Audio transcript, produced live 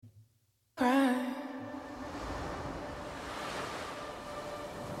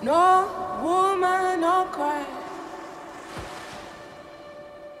No woman, no cry.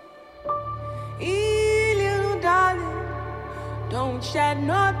 Hey, little darling, don't shed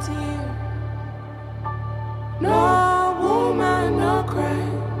no tear. No woman, no cry.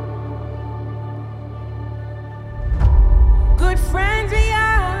 Good friends we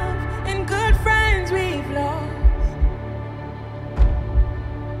have, and good friends we've lost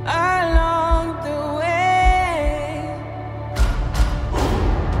along the way.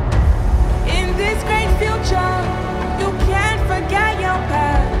 In this great future, you can't forget your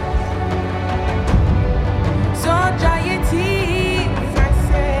past. So dry your tears, I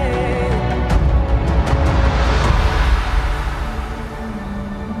say.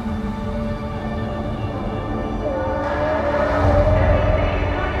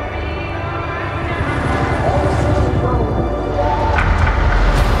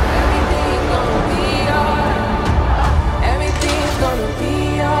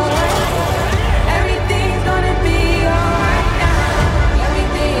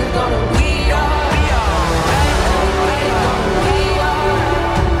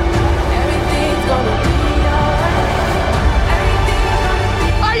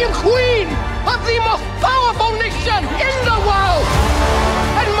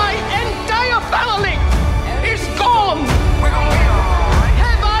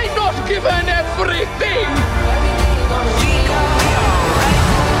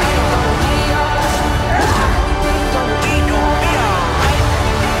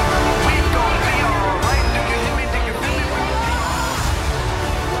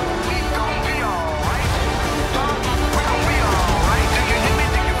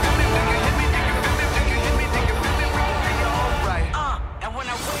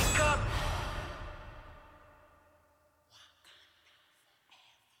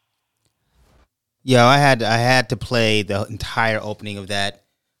 Yeah, I had to play the entire opening of that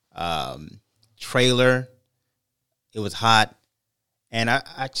trailer. It was hot, and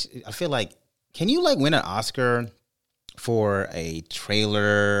I feel like, can you like win an Oscar for a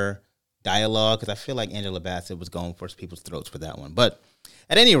trailer dialogue? Because I feel like Angela Bassett was going for people's throats for that one. But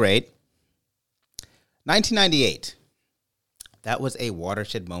at any rate, 1998, that was a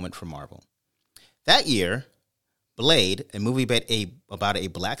watershed moment for Marvel. That year, Blade, a movie about a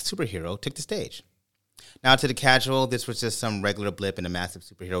black superhero, took the stage. Now, to the casual, this was just some regular blip in the massive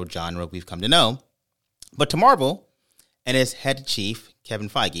superhero genre we've come to know. But to Marvel and its head chief, Kevin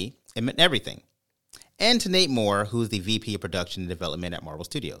Feige, it meant everything. And to Nate Moore, who's the VP of Production and Development at Marvel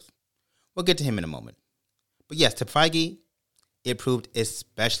Studios. We'll get to him in a moment. But yes, to Feige, it proved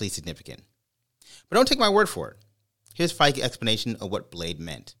especially significant. But don't take my word for it. Here's Feige's explanation of what Blade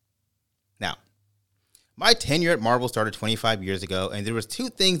meant. Now, my tenure at Marvel started 25 years ago, and there was two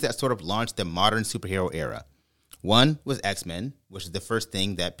things that sort of launched the modern superhero era. One was X-Men, which is the first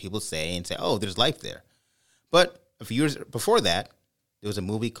thing that people say, oh, there's life there. But a few years before that, there was a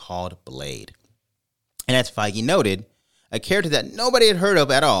movie called Blade. And as Feige noted, a character that nobody had heard of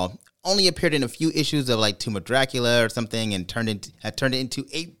at all only appeared in a few issues of like Tomb of Dracula or something and had turned it into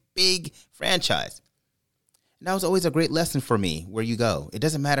a big franchise. And that was always a great lesson for me, where you go. It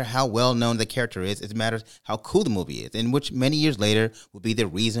doesn't matter how well-known the character is. It matters how cool the movie is, and which many years later will be the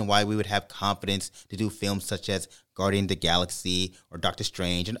reason why we would have confidence to do films such as Guardian of the Galaxy or Doctor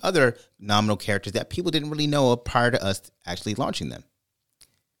Strange and other nominal characters that people didn't really know of prior to us actually launching them.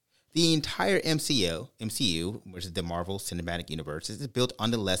 The entire MCU, which is the Marvel Cinematic Universe, is built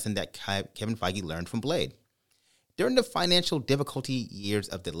on the lesson that Kevin Feige learned from Blade. During the financial difficulty years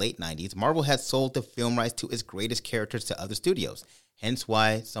of the late 90s, Marvel had sold the film rights to its greatest characters to other studios, hence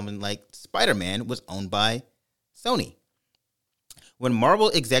why someone like Spider-Man was owned by Sony. When Marvel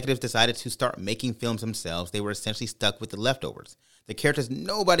executives decided to start making films themselves, they were essentially stuck with the leftovers, the characters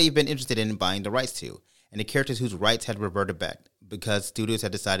nobody had been interested in buying the rights to, and the characters whose rights had reverted back because studios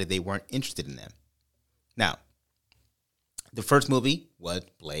had decided they weren't interested in them. Now, the first movie was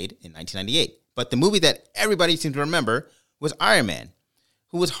Blade in 1998. But the movie that everybody seems to remember was Iron Man,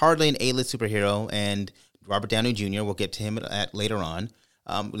 who was hardly an A-list superhero, and Robert Downey Jr., we'll get to him later on,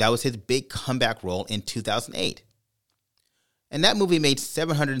 that was his big comeback role in 2008. And that movie made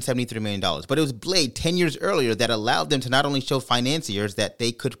 $773 million, but it was Blade 10 years earlier that allowed them to not only show financiers that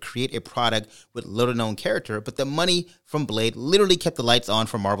they could create a product with little-known character, but the money from Blade literally kept the lights on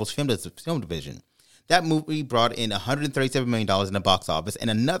for Marvel's film division. That movie brought in $137 million in the box office and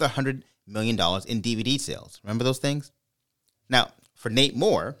another $100 million in DVD sales. Remember those things? Now, for Nate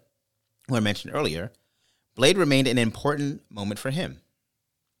Moore, who I mentioned earlier, Blade remained an important moment for him.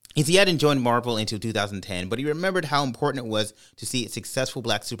 He hadn't joined Marvel until 2010, but he remembered how important it was to see a successful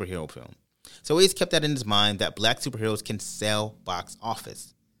black superhero film. So he's kept that in his mind that black superheroes can sell box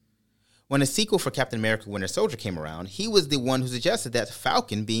office. When a sequel for Captain America Winter Soldier came around, he was the one who suggested that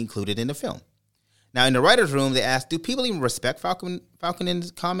Falcon be included in the film. Now, in the writer's room, they asked, do people even respect Falcon in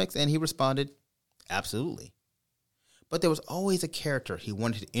comics? And he responded, absolutely. But there was always a character he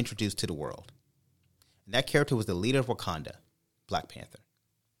wanted to introduce to the world. And that character was the leader of Wakanda, Black Panther.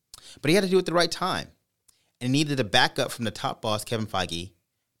 But he had to do it at the right time. And he needed a backup from the top boss, Kevin Feige,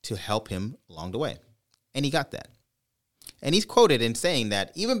 to help him along the way. And he got that. And he's quoted in saying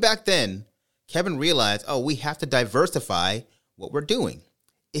that even back then, Kevin realized, we have to diversify what we're doing.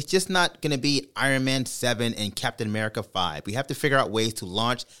 It's just not going to be Iron Man 7 and Captain America 5. We have to figure out ways to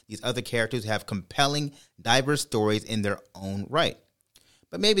launch these other characters who have compelling, diverse stories in their own right.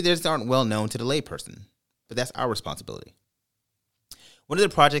 But maybe they just aren't well known to the layperson. But that's our responsibility. One of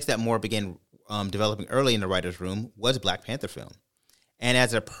the projects that Moore began developing early in the writer's room was Black Panther film. And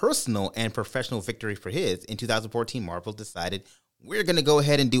as a personal and professional victory for his, in 2014, Marvel decided we're going to go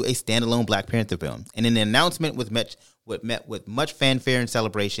ahead and do a standalone Black Panther film. And an announcement was met with much fanfare and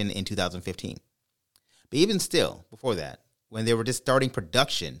celebration in 2015. But even still, before that, when they were just starting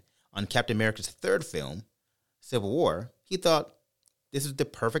production on Captain America's third film, Civil War, he thought this was the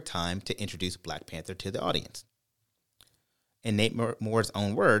perfect time to introduce Black Panther to the audience. In Nate Moore's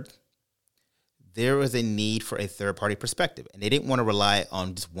own words, there was a need for a third-party perspective, and they didn't want to rely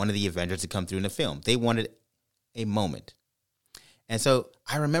on just one of the Avengers to come through in the film. They wanted a moment. And so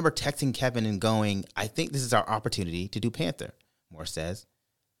I remember texting Kevin and going, I think this is our opportunity to do Panther, Moore says.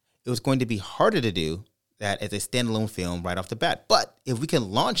 It was going to be harder to do that as a standalone film right off the bat. But if we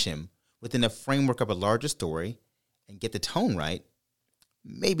can launch him within the framework of a larger story and get the tone right,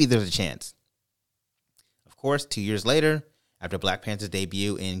 maybe there's a chance. Of course, 2 years later, after Black Panther's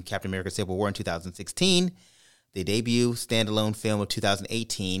debut in Captain America Civil War in 2016, the debut standalone film of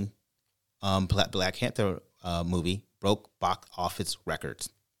 2018, Black Panther movie, broke box office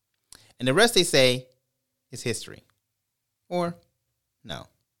records. And the rest, they say, is history. Or no.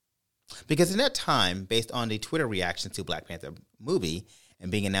 Because in that time, based on the Twitter reactions to Black Panther movie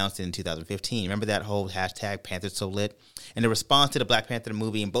and being announced in 2015, remember that whole hashtag Panthers So Lit? And the response to the Black Panther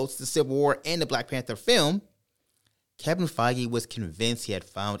movie in both the Civil War and the Black Panther film, Kevin Feige was convinced he had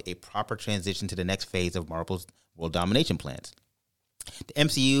found a proper transition to the next phase of Marvel's world domination plans. The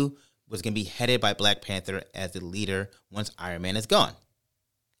MCU was going to be headed by Black Panther as the leader once Iron Man is gone.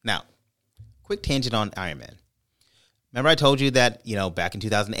 Now, quick tangent on Iron Man. Remember I told you that, back in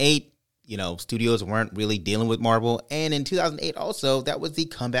 2008, studios weren't really dealing with Marvel. And in 2008 also, that was the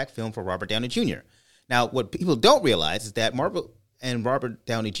comeback film for Robert Downey Jr. Now, what people don't realize is that Marvel and Robert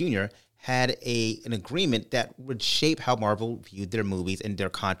Downey Jr. had an agreement that would shape how Marvel viewed their movies and their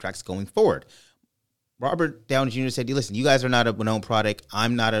contracts going forward. Robert Downey Jr. said, listen, you guys are not a known product.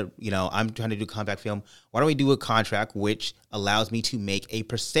 I'm trying to do a comeback film. Why don't we do a contract which allows me to make a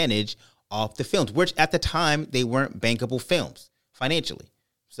percentage off the films, which at the time, they weren't bankable films financially.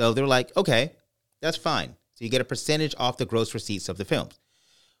 So they were like, okay, that's fine. So you get a percentage off the gross receipts of the films.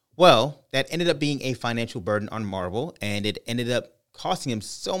 Well, that ended up being a financial burden on Marvel, and it ended up costing him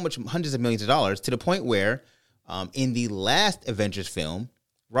so much, hundreds of millions of dollars, to the point where in the last Avengers film,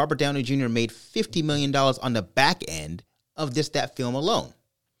 Robert Downey Jr. made $50 million on the back end of that film alone.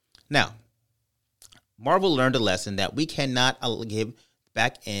 Now, Marvel learned a lesson that we cannot give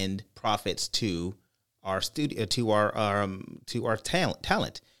back end profits to our studio, to our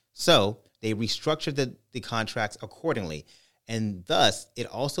talent. So they restructured the contracts accordingly. And thus, it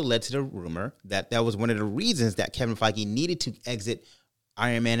also led to the rumor that was one of the reasons that Kevin Feige needed to exit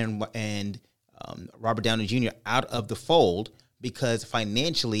Iron Man and Robert Downey Jr. out of the fold, because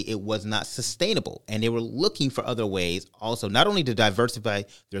financially it was not sustainable. And they were looking for other ways also, not only to diversify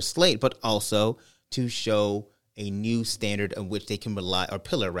their slate, but also to show a new standard on which they can rely, or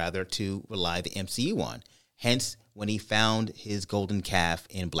pillar rather, to rely the MCU on. Hence, when he found his golden calf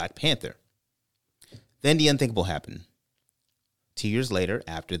in Black Panther. Then the unthinkable happened. 2 years later,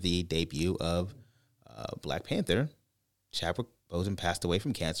 after the debut of Black Panther, Chadwick Boseman passed away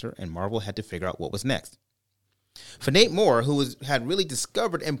from cancer, and Marvel had to figure out what was next. For Nate Moore, who had really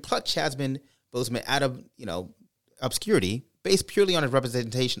discovered and plucked Chadwick Boseman out of obscurity, based purely on his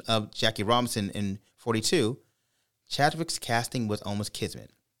representation of Jackie Robinson in 42, Chadwick's casting was almost kismet.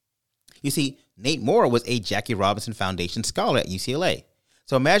 You see, Nate Moore was a Jackie Robinson Foundation scholar at UCLA.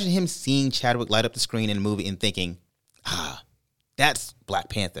 So imagine him seeing Chadwick light up the screen in a movie and thinking, that's Black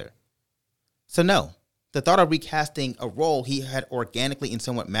Panther. So no, the thought of recasting a role he had organically and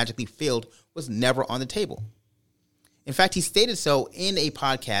somewhat magically filled was never on the table. In fact, he stated so in a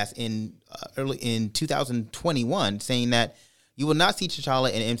podcast early in 2021, saying that you will not see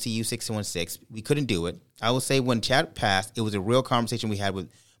T'Challa in MCU 616. We couldn't do it. I will say when Chad passed, it was a real conversation we had with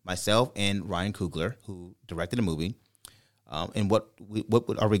myself and Ryan Coogler, who directed the movie, and what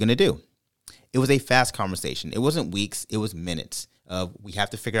are we going to do? It was a fast conversation. It wasn't weeks. It was minutes of we have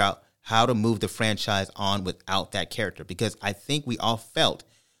to figure out how to move the franchise on without that character, because I think we all felt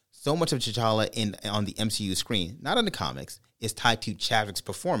so much of T'Challa on the MCU screen, not in the comics, is tied to Chadwick's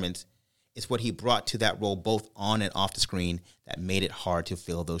performance. It's what he brought to that role both on and off the screen that made it hard to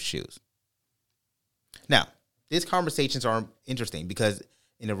fill those shoes. Now, these conversations are interesting because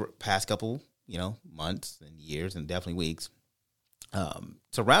in the past couple, months and years and definitely weeks,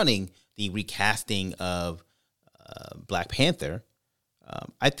 surrounding the recasting of Black Panther,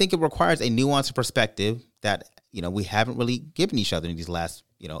 I think it requires a nuanced perspective that, we haven't really given each other in these last,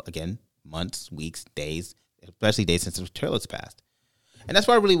 again, months, weeks, days, especially days since the trailer's passed. And that's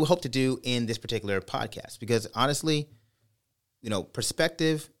what I really hope to do in this particular podcast, because honestly,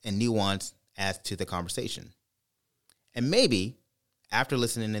 perspective and nuance adds to the conversation. And maybe after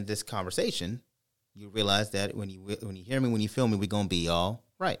listening to this conversation, you realize that when you hear me, when you feel me, we're going to be all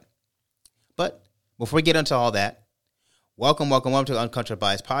right. But before we get into all that, welcome to the Uncultured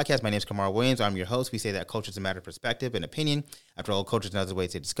Bias Podcast. My name is Kamar Williams. I'm your host. We say that culture is a matter of perspective and opinion. After all, culture is another way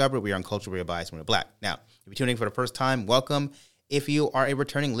to discover it. We are uncultured, we are biased, and we're Black. Now, if you're tuning in for the first time, welcome. If you are a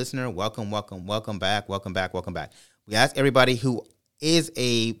returning listener, welcome back. We ask everybody who is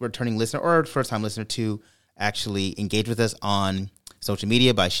a returning listener or first-time listener to actually engage with us on social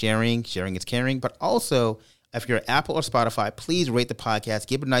media by sharing. Sharing is caring. But also, if you're Apple or Spotify, please rate the podcast,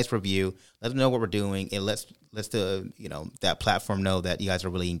 give it a nice review, let them know what we're doing. It lets that platform know that you guys are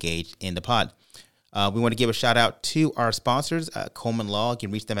really engaged in the pod. We want to give a shout out to our sponsors, Coleman Law. You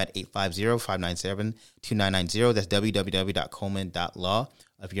can reach them at 850-597-2990. That's www.coleman.law.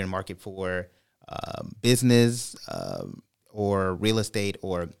 If you're in the market for business or real estate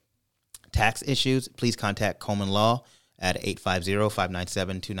or tax issues, please contact Coleman Law at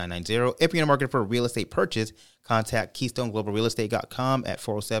 850-597-2990. If you're in the market for a real estate purchase, contact KeystoneGlobalRealEstate.com at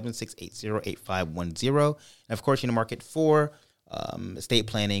 407-680-8510. And of course, you're in the market for estate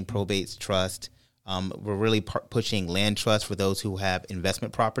planning, probates, trust. We're really pushing land trust for those who have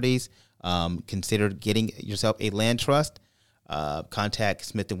investment properties. Consider getting yourself a land trust. Contact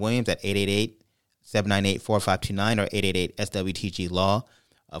Smith & Williams at 888-798-4529 or 888-SWTG-LAW.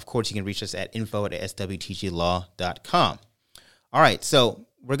 Of course, you can reach us at info@swtglaw.com. All right, so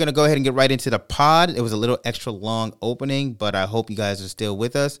we're going to go ahead and get right into the pod. It was a little extra long opening, but I hope you guys are still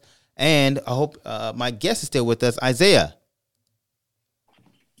with us. And I hope my guest is still with us, Isaiah.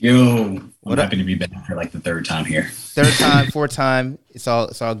 Yo, I'm happy to be back for like the third time here. Third time, fourth time. It's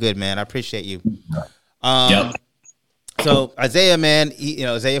all good, man. I appreciate you. Yep. So Isaiah, man,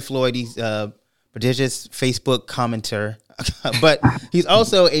 Isaiah Floyd, he's a prodigious Facebook commenter, but he's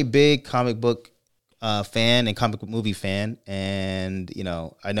also a big comic book fan and comic book movie fan. And,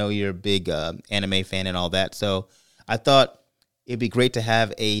 I know you're a big anime fan and all that. So I thought it'd be great to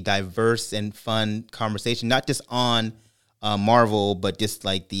have a diverse and fun conversation, not just on Marvel, but just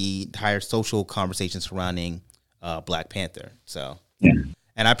like the entire social conversation surrounding Black Panther. So, yeah.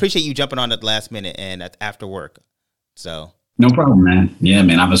 And I appreciate you jumping on at the last minute and after work. So no problem, man. Yeah,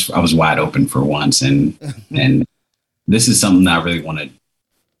 man. I was wide open for once, and this is something that I really want to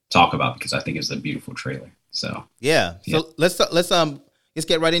talk about because I think it's a beautiful trailer. So yeah. So let's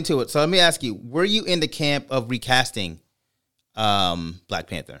get right into it. So let me ask you: were you in the camp of recasting Black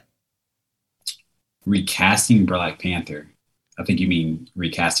Panther? Recasting Black Panther. I think you mean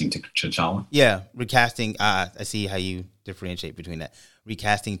recasting T'Challa. Yeah, recasting. I see how you differentiate between that.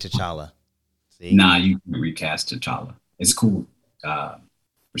 Recasting T'Challa. See? Nah, you can recast T'Challa. It's cool.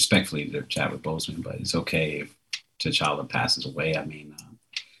 Respectfully to Chadwick Boseman, but it's okay if T'Challa passes away. I mean,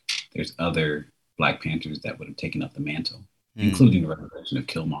 there's other Black Panthers that would have taken up the mantle, including the resurrection of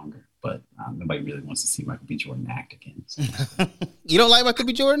Killmonger. But nobody really wants to see Michael B. Jordan act again. So. You don't like Michael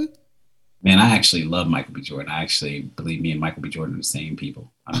B. Jordan? Man, I actually love Michael B. Jordan. I actually believe me and Michael B. Jordan are the same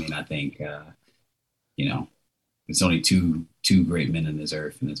people. I mean, I think, it's only two great men in this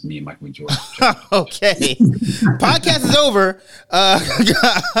earth, and it's me and Michael B. Jordan. Okay. Podcast is over.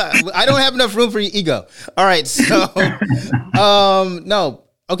 I don't have enough room for your ego. All right. So, no.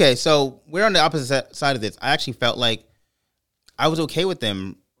 Okay. So we're on the opposite side of this. I actually felt like I was okay with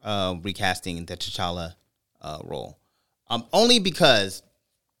them recasting the T'Challa role. Only because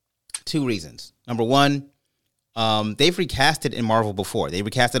two reasons. Number one, they've recasted in Marvel before. They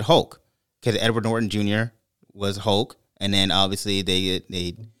recasted Hulk because Edward Norton Jr. was Hulk, and then obviously they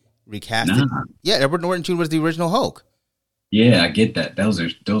recasted. Nah. Yeah, Edward Norton Jr. was the original Hulk. Yeah, I get that. Those are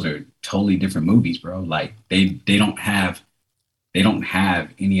totally different movies, bro. Like they don't have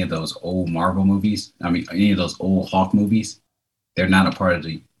any of those old Marvel movies. I mean, any of those old Hulk movies. They're not a part of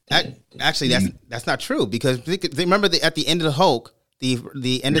the Actually, that's not true, because they remember at the end of the Hulk,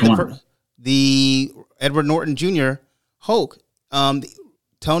 the end of the Edward Norton Jr. Hulk,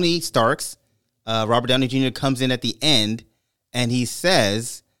 Tony Stark's Robert Downey Jr. comes in at the end and he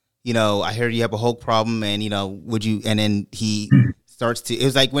says, I heard you have a Hulk problem, and would you? And then he starts to. It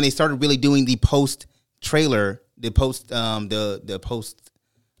was like when they started really doing the post trailer, the post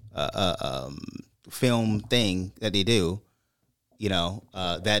film thing that they do.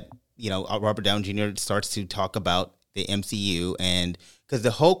 Robert Downey Jr. starts to talk about the MCU, and because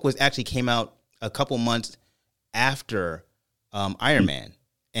the Hulk came out a couple months after Iron Man,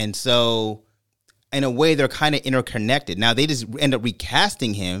 and so in a way they're kind of interconnected. Now they just end up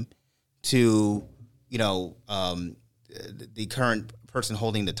recasting him to the current person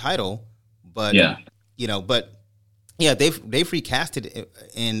holding the title, but they've recasted it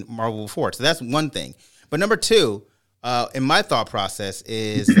in Marvel before, so that's one thing. But number two, in my thought process,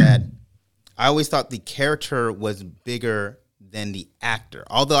 is that I always thought the character was bigger than the actor.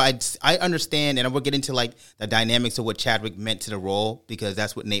 Although I understand, and we'll get into like the dynamics of what Chadwick meant to the role, because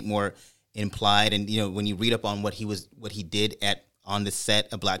that's what Nate Moore implied. And when you read up on what he did on the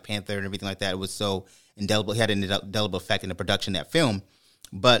set of Black Panther and everything like that, it was so indelible. He had an indelible effect in the production of that film.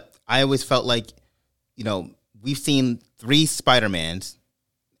 But I always felt like, we've seen 3 Spider-Mans,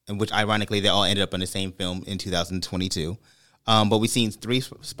 in which ironically they all ended up in the same film in 2022. But we've seen 3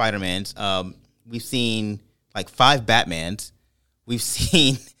 Spider-Mans. We've seen like 5 Batmans. We've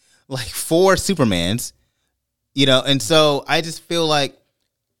seen like 4 Supermans. And so I just feel like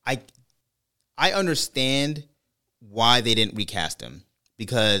I understand why they didn't recast him,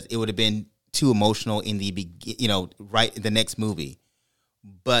 because it would have been too emotional in the right in the next movie.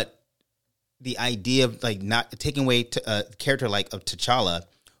 But the idea of like not taking away a character like of T'Challa,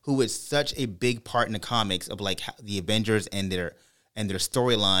 who is such a big part in the comics of like the Avengers and their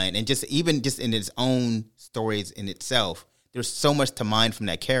storyline, and just in its own stories in itself, there's so much to mine from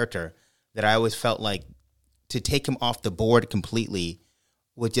that character that I always felt like to take him off the board completely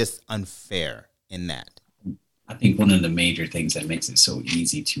was just unfair in that. I think one of the major things that makes it so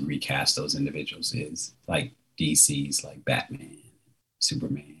easy to recast those individuals is like DC's like Batman,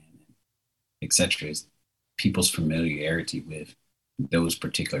 Superman, etc. is people's familiarity with those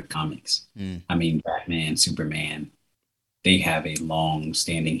particular comics. I mean, Batman, Superman, they have a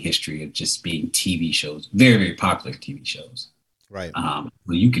long-standing history of just being TV shows, very, very popular TV shows. Right. Well,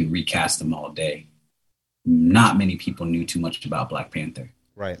 you can recast them all day. Not many people knew too much about Black Panther.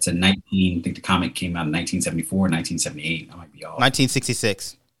 Right. It's I think the comic came out in 1974, 1978. I might be off.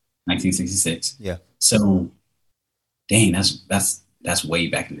 1966. 1966. Yeah. So, dang, that's way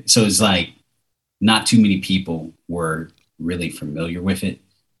back in the day. So it's like not too many people were really familiar with it,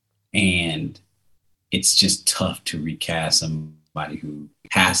 and it's just tough to recast somebody who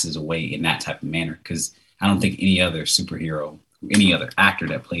passes away in that type of manner, because I don't think any other superhero, any other actor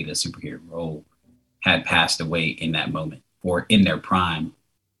that played a superhero role had passed away in that moment or in their prime,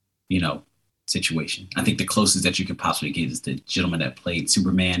 situation. I think the closest that you could possibly get is the gentleman that played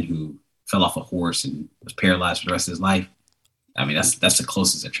Superman, who fell off a horse and was paralyzed for the rest of his life. I mean, that's the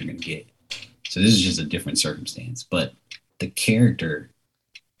closest that you're going to get. So this is just a different circumstance, but the character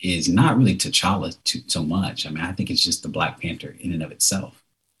is not really T'Challa so much. I mean, I think it's just the Black Panther in and of itself.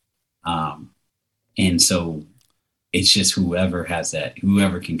 And so it's just whoever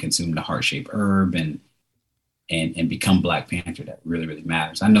can consume the heart-shaped herb and become Black Panther that really, really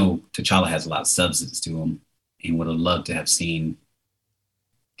matters. I know T'Challa has a lot of substance to him, and would have loved to have seen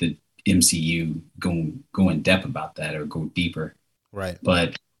the MCU go in depth about that or go deeper. Right.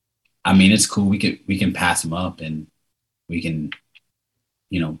 But I mean, it's cool. We can pass him up, and we can,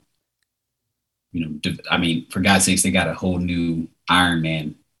 I mean, for God's sakes, they got a whole new Iron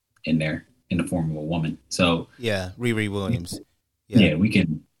Man in there in the form of a woman. So yeah, Riri Williams. Yeah, we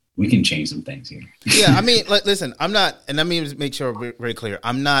can change some things here. Yeah, I mean, listen, I'm not, and let me just make sure we're very clear.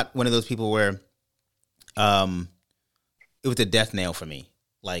 I'm not one of those people where, it was a death nail for me.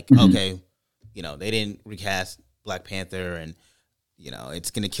 Like, okay, they didn't recast Black Panther, and it's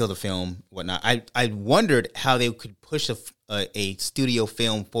going to kill the film, whatnot. I wondered how they could push a studio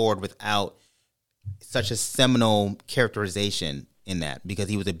film forward without such a seminal characterization in that, because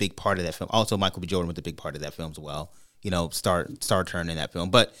he was a big part of that film. Also, Michael B. Jordan was a big part of that film as well. Star turn in that film.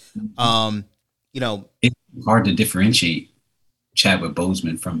 But, it's hard to differentiate Chadwick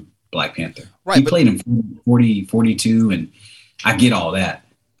Boseman from Black Panther. Right. He played in 40, 42, and I get all that.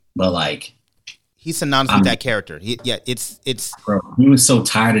 But, like, he's synonymous with that character. It's. Bro, he was so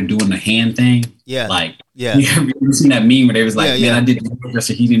tired of doing the hand thing. Yeah. Like, yeah. You ever seen that meme where they was like, yeah. I did the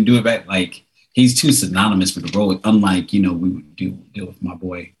so he didn't do it back. Like, he's too synonymous with the role. Unlike, we would deal with my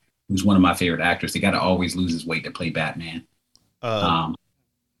boy who's one of my favorite actors. The guy that always loses weight to play Batman. Who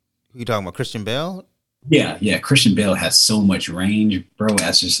you talking about? Christian Bale? Yeah. Christian Bale has so much range, bro.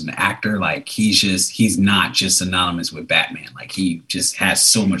 As just an actor, like he's not just synonymous with Batman. Like he just has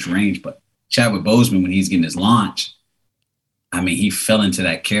so much range. But Chadwick Boseman, when he's getting his launch, I mean, he fell into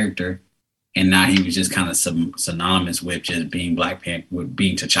that character, and now he was just kind of synonymous with just being Black Panther, with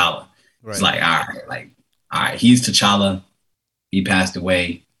being T'Challa. Right. It's like, all right, he's T'Challa. He passed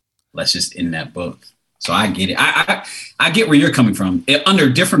away. Let's just end that book. So I get it. I get where you're coming from. Under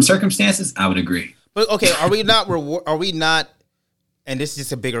different circumstances, I would agree. But okay, are we not? And this is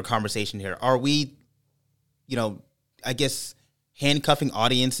just a bigger conversation here. Are we, I guess, handcuffing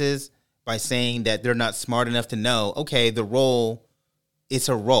audiences by saying that they're not smart enough to know? Okay, the role, it's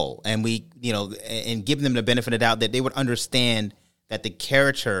a role, and we, and giving them the benefit of the doubt that they would understand that the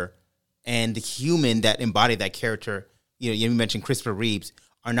character and the human that embody that character, you mentioned Christopher Reeves,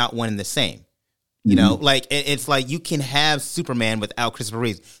 are not one and the same. Like it's like you can have Superman without Christopher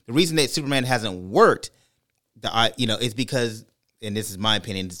Reeves. The reason that Superman hasn't worked, is because, and this is my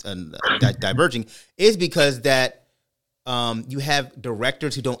opinion, diverging, is because that you have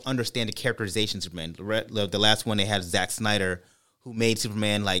directors who don't understand the characterization of Superman. The last one they had Zack Snyder, who made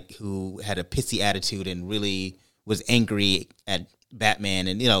Superman who had a pissy attitude and really was angry at Batman,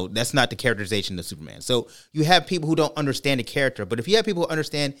 and that's not the characterization of Superman. So you have people who don't understand the character, but if you have people who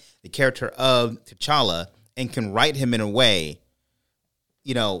understand the character of T'Challa and can write him in a way,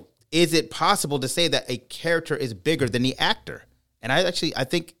 is it possible to say that a character is bigger than the actor? And I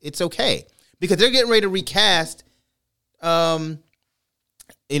think it's okay, because they're getting ready to recast. In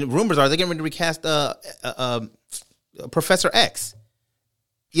rumors are they're getting ready to recast Professor X.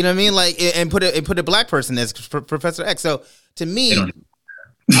 You know what I mean? Like, and put a black person as Professor X. So to me, I'm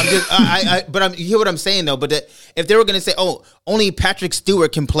just, but you hear what I'm saying though. But if they were going to say, "Oh, only Patrick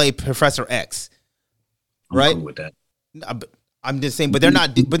Stewart can play Professor X," right? Cool with that. I'm just saying, but they're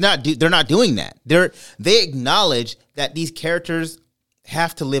not doing that. They acknowledge that these characters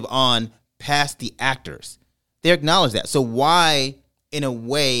have to live on past the actors. They acknowledge that. So why, in a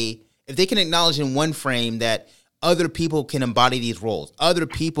way, if they can acknowledge in one frame that other people can embody these roles, other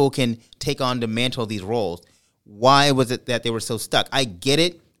people can take on the mantle of these roles, why was it that they were so stuck? I get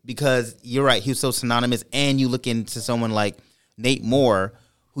it, because you're right, he was so synonymous, and you look into someone like Nate Moore,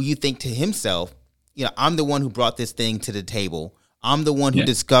 who you think to himself, I'm the one who brought this thing to the table. I'm the one who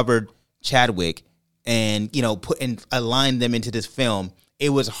discovered Chadwick and, put and aligned them into this film. It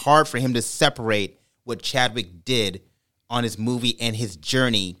was hard for him to separate what Chadwick did on his movie and his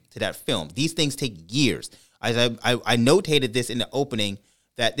journey to that film. These things take years. I notated this in the opening,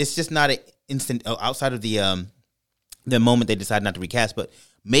 that this is just not an instant outside of the moment they decided not to recast, but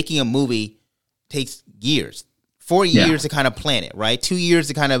making a movie takes years, 4 years to kind of plan it, right? 2 years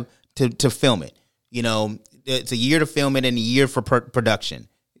to kind of to film it. It's a year to film it and a year for production,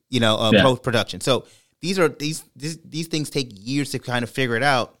 post production. So these things take years to kind of figure it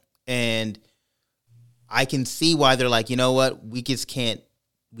out, and I can see why they're like, you know what, we just can't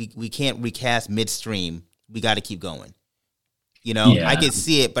we can't recast midstream. We got to keep going. I can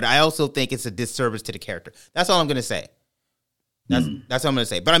see it, but I also think it's a disservice to the character. That's all I'm going to say. That's all I'm going to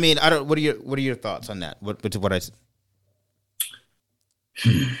say. But I mean, I don't. What are your thoughts on that? What I said?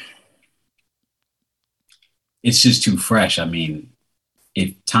 It's just too fresh. I mean,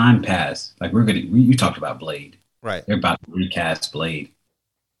 if time passed, like you talked about Blade, right? They're about to recast Blade.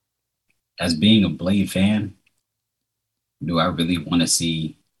 As being a Blade fan, do I really want to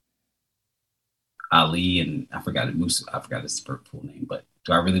see Ali, and I forgot his full name, but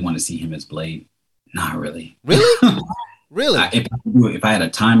do I really want to see him as Blade? Not really. Really? Really? If I had a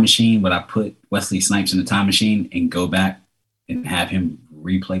time machine, would I put Wesley Snipes in the time machine and go back and have him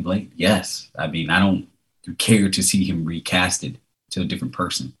replay Blade? Yes. I mean, I don't care to see him recasted to a different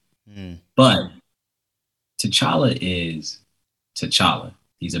person. But T'Challa is T'Challa.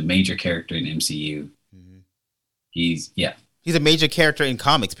 He's a major character in MCU. Mm-hmm. He's a major character in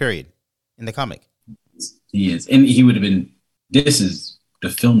comics, period. In the comic. He is. And he would have been, this is the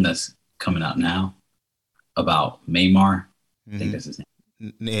film that's coming out now about Namor. I think that's his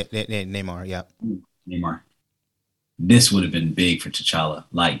name. Namor, yeah. Namor. This would have been big for T'Challa.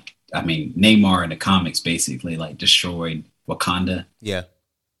 Like, I mean, Namor in the comics basically like destroyed Wakanda. Yeah.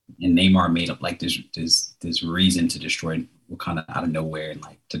 And Namor made up like this reason to destroy Wakanda out of nowhere. And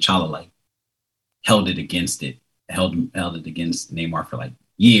like T'Challa like held it against Namor for like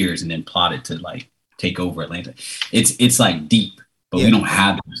years, and then plotted to like take over Atlanta. It's like deep, but we don't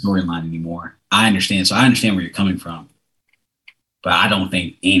have the storyline anymore. I understand. So I understand where you're coming from, but I don't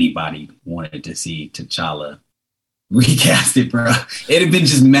think anybody wanted to see T'Challa recast it, bro. It'd have been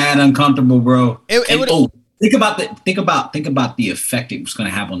just mad uncomfortable, bro. Think about the effect it was going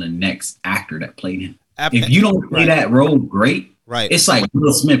to have on the next actor that played him. If you don't play that role great, right? It's like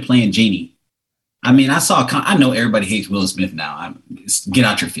Will Smith playing Genie. I mean, I know everybody hates Will Smith now. Get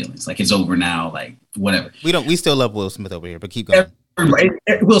out your feelings. Like, it's over now. Like, whatever. We still love Will Smith over here, but keep going.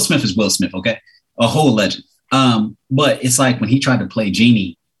 Will Smith is Will Smith, okay? A whole legend. But it's like when he tried to play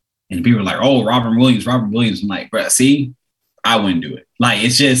Genie, and people were like, "Oh, Robert Williams." I'm like, bro, see, I wouldn't do it. Like,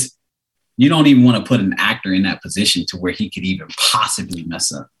 it's just, you don't even want to put an actor in that position to where he could even possibly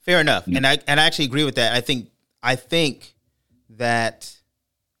mess up. Fair enough, and I actually agree with that. I think that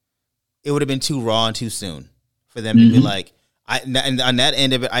it would have been too raw and too soon for them to be like. And on that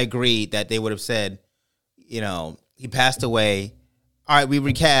end of it, I agree that they would have said, you know, he passed away. All right, we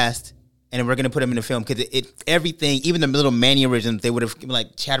recast, and we're going to put him in the film because everything, even the little mannerisms, they would have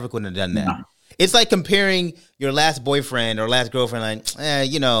like Chadwick wouldn't have done that. No. It's like comparing your last boyfriend or last girlfriend,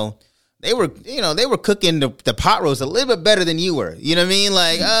 like, you know, they were cooking the pot roast a little bit better than you were. You know what I mean?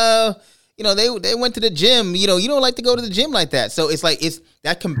 Like, you know, they went to the gym. You know, you don't like to go to the gym like that. So it's like, it's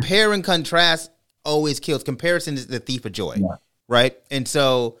that compare and contrast always kills. Comparison is the thief of joy, right? And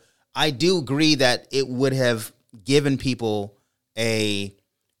so I do agree that it would have given people a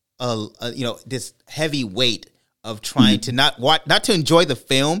you know, this heavy weight of trying to not to enjoy the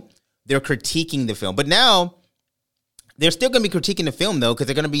film. They're critiquing the film, but now they're still going to be critiquing the film though, because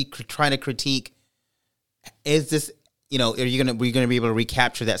they're going to be trying to critique: is this, you know, were you going to be able to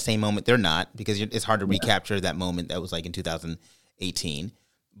recapture that same moment? They're not, because it's hard to recapture that moment that was like in 2018.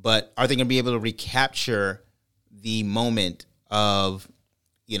 But are they going to be able to recapture the moment of,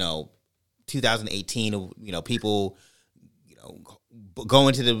 you know, 2018? You know, people, you know,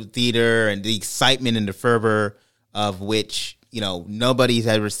 going to the theater and the excitement and the fervor of which, you know, nobody's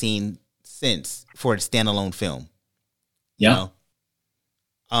ever seen since for a standalone film. Yeah. You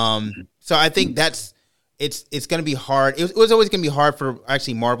know? So I think it's going to be hard. It was always going to be hard for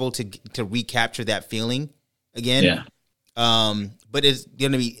actually Marvel to recapture that feeling again. Yeah. But it's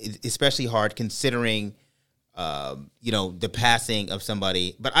going to be especially hard considering, you know, the passing of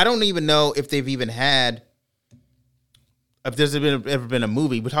somebody. But I don't even know if they've even had, if there's ever been a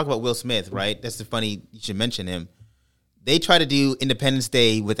movie. We talk about Will Smith, right? That's the funny, you should mention him. They try to do Independence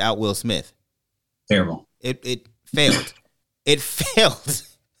Day without Will Smith. Terrible. It failed. It failed.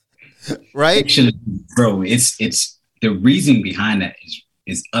 Right? Bro, it's the reason behind that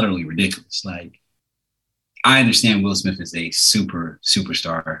is utterly ridiculous. Like, I understand Will Smith is a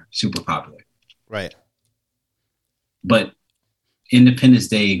superstar, super popular. Right. But Independence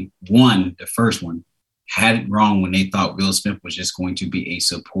Day 1, the first one, had it wrong when they thought Will Smith was just going to be a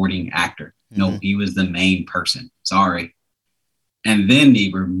supporting actor. No, he was the main person. Sorry. And then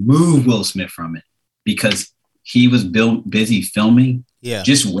they removed Will Smith from it because he was busy filming. Yeah.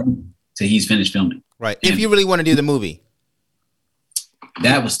 Just wait till he's finished filming. Right. And if you really want to do the movie.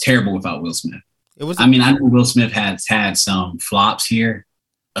 That was terrible without Will Smith. I mean, I know Will Smith has had some flops here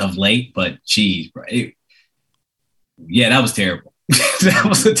of late, but geez, bro. That was terrible.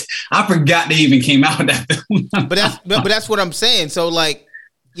 I forgot they even came out with that film. but that's what I'm saying. So, like,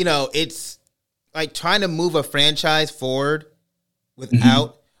 you know, it's like trying to move a franchise forward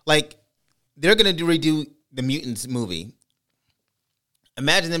without, like, they're going to redo the Mutants movie.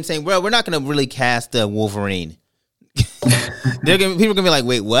 Imagine them saying, well, we're not going to really cast Wolverine. People are going to be like,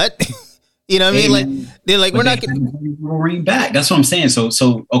 wait, what? You know what I mean? Like, they're like, we're not going to Wolverine back. That's what I'm saying.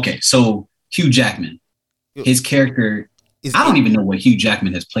 So Hugh Jackman, his character, I don't even know what Hugh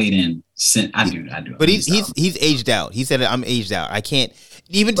Jackman has played in since. I do. But he's aged out. He said, I'm aged out. I can't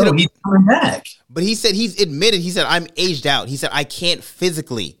even he's coming back. But he said, he's admitted, he said, I'm aged out. He said, I can't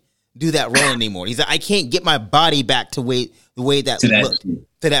physically do that role anymore. He said, I can't get my body back to the way that looked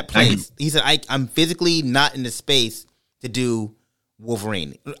to that place. He said, I'm physically not in the space to do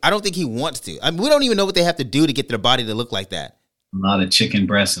Wolverine. I don't think he wants to. I mean, we don't even know what they have to do to get their body to look like that. A lot of chicken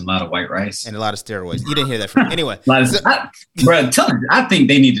breasts and a lot of white rice. And a lot of steroids. You didn't hear that from me. Anyway. I think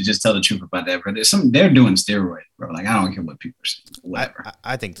they need to just tell the truth about that, bro. They're doing steroids, bro. Like, I don't care what people are saying. Whatever.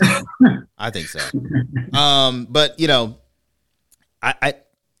 I think so. I think so. But, you know,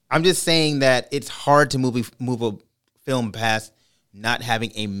 I'm just saying that it's hard to move a film past not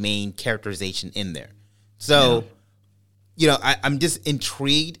having a main characterization in there. So, you know, I'm just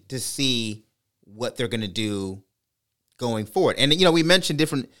intrigued to see what they're going to do going forward. And, you know, we mentioned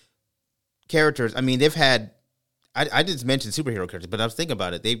different characters. I mean, they've had, I just mentioned superhero characters, but I was thinking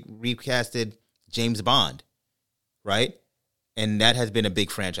about it. They recasted James Bond, right? And that has been a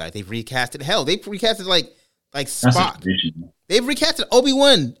big franchise. They've recasted, they've recasted like Spock. They've recasted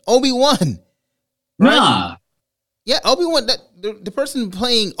Obi-Wan. Right? Nah. Yeah, Obi-Wan. The person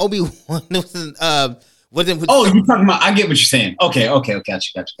playing Obi-Wan wasn't. Oh, you're talking about. I get what you're saying. Okay.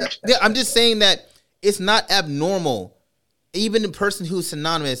 Gotcha. Yeah, I'm just saying that it's not abnormal. Even the person who's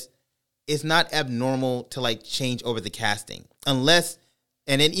synonymous, it's not abnormal to like change over the casting, unless.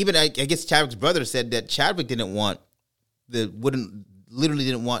 And then even I guess Chadwick's brother said that Chadwick didn't want this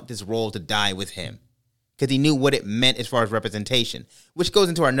role to die with him because he knew what it meant as far as representation, which goes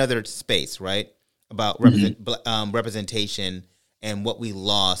into our another space, right? About representation and what we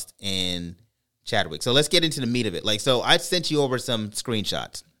lost in Chadwick. So let's get into the meat of it. Like, so I sent you over some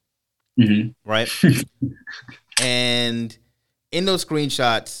screenshots, right? And in those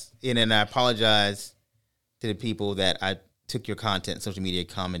screenshots, and I apologize to the people that I took your content, social media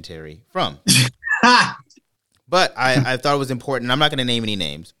commentary from. But I thought it was important. I'm not going to name any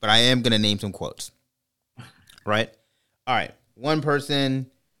names, but I am going to name some quotes. Right? All right. One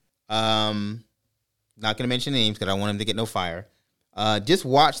person, not going to mention names because I don't want him to get no fire. Just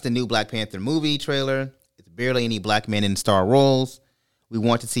watch the new Black Panther movie trailer. It's barely any black men in star roles. We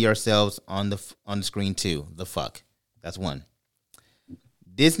want to see ourselves on the screen too. The fuck. That's one.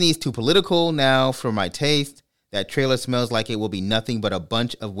 Disney's too political now for my taste. That trailer smells like it will be nothing but a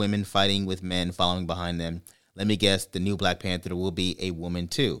bunch of women fighting with men following behind them. Let me guess, the new Black Panther will be a woman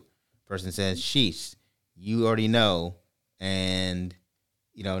too. Person says, sheesh, you already know. And,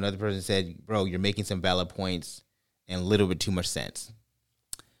 another person said, bro, you're making some valid points and a little bit too much sense.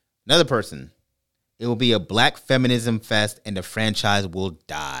 Another person, it will be a black feminism fest and the franchise will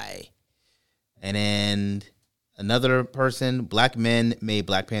die. And then another person, black men made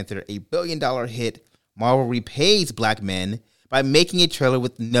Black Panther a $1 billion hit. Marvel repays black men by making a trailer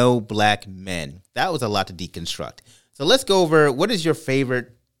with no black men. That was a lot to deconstruct. So let's go over, what is your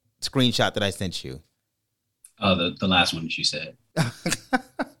favorite screenshot that I sent you? The last one that you said.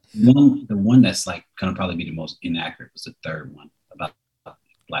 The one that's like going to probably be the most inaccurate was the third one about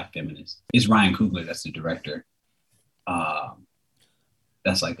black feminists. It's Ryan Coogler, that's the director.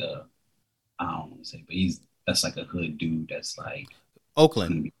 That's like I don't want to say, but that's like a hood dude that's like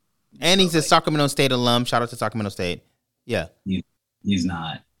Oakland. And he's a Sacramento State alum. Shout out to Sacramento State. Yeah. He's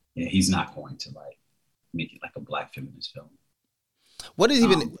not going to like make it like a black feminist film. What is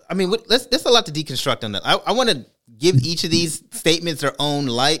even, there's a lot to deconstruct on that. I want to give each of these statements their own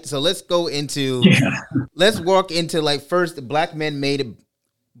light. So let's go into, let's walk into like first, black men made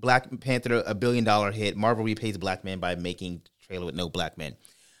Black Panther a $1 billion hit. Marvel repays black men by making trailer with no black men.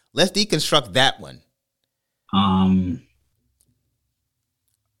 Let's deconstruct that one. All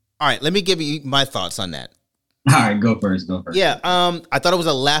right, let me give you my thoughts on that. All right, go first. Yeah, I thought it was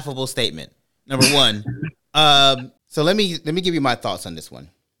a laughable statement. Number one. So let me give you my thoughts on this one.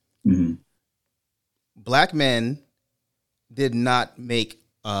 Mm-hmm. Black men did not make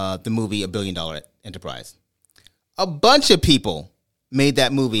the movie a $1 billion enterprise. A bunch of people made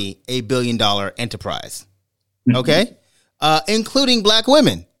that movie a $1 billion enterprise. Okay? Including black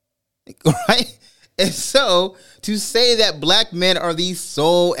women. Right? And so to say that black men are the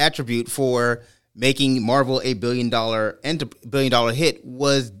sole attribute for making Marvel a $1 billion hit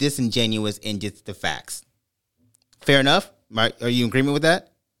was disingenuous in just the facts. Fair enough? Are you in agreement with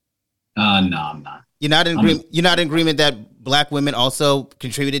that? No, I'm not. You're not in agreement. You're not in agreement that black women also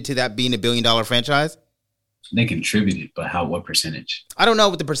contributed to that being a $1 billion franchise? They contributed, but what percentage? I don't know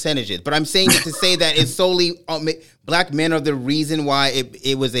what the percentage is, but I'm saying it to say that it's solely black men are the reason why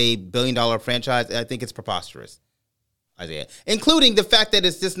it was a $1 billion franchise. I think it's preposterous, Isaiah. Including the fact that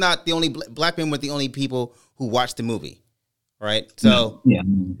it's just not the only black men were the only people who watched the movie, right? So yeah,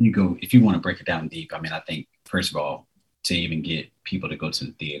 if you want to break it down deep. I think first of all, to even get people to go to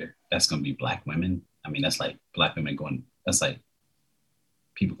the theater, that's going to be black women. That's like black women going. That's like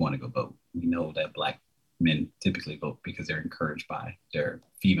people going to go vote. We know that black men typically vote because they're encouraged by their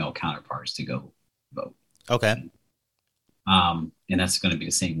female counterparts to go vote. Okay. And that's going to be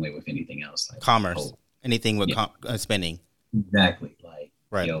the same way with anything else, like commerce, anything with spending. Exactly. Like,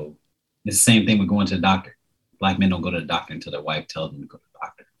 right. It's the same thing with going to the doctor. Black men don't go to the doctor until their wife tells them to go to the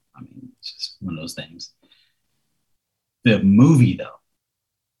doctor. It's just one of those things. The movie, though,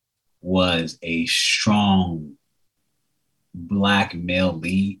 was a strong black male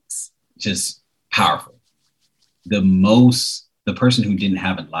leads, just powerful. The person who didn't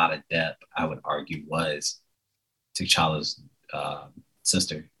have a lot of depth, I would argue, was T'Challa's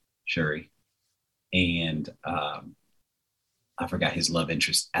sister, Shuri. And I forgot his love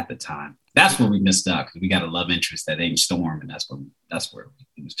interest at the time. That's where we missed out, because we got a love interest that ain't Storm, and that's where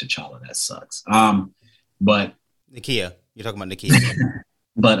it was T'Challa. That sucks. But Nakia, you're talking about Nakia.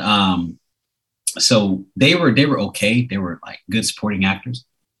 But so they were okay. They were like good supporting actors,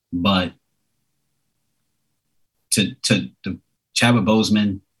 but to Chadwick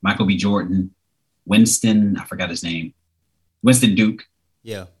Boseman, Michael B. Jordan, Winston, I forgot his name, Winston Duke.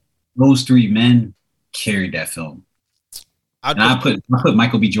 Yeah. Those three men carried that film. I put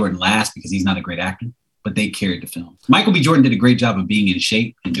Michael B. Jordan last because he's not a great actor, but they carried the film. Michael B. Jordan did a great job of being in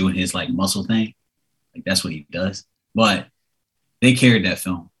shape and doing his like muscle thing. Like that's what he does. But they carried that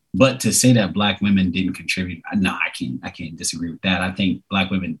film. But to say that Black women didn't contribute, no, I can't disagree with that. I think Black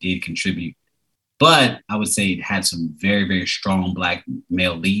women did contribute. But I would say it had some very, very strong Black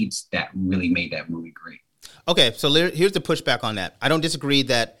male leads that really made that movie great. Okay, so here's the pushback on that. I don't disagree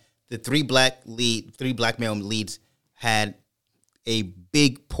that the three black male leads had a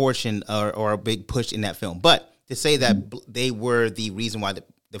big portion or a big push in that film. But to say that they were the reason why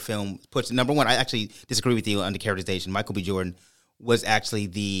the film pushed, number one, I actually disagree with you on the characterization. Michael B. Jordan was actually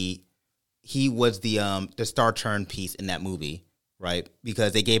the star turn piece in that movie, right?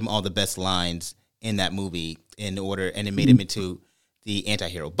 Because they gave him all the best lines in that movie and it made him into the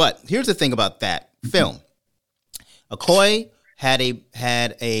anti-hero. But here's the thing about that film. Okoye had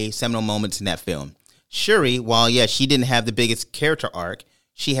a seminal moment in that film. Shuri, while she didn't have the biggest character arc,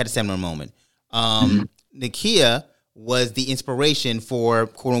 she had a seminal moment. Nakia was the inspiration for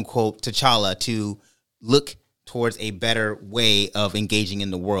quote unquote T'Challa to look towards a better way of engaging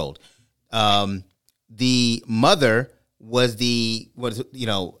in the world. The mother was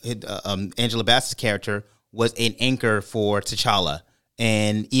Angela Bassett's character was an anchor for T'Challa,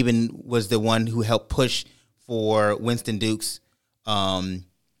 and even was the one who helped push for Winston Duke's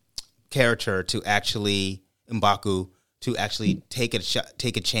character to actually M'Baku to actually take a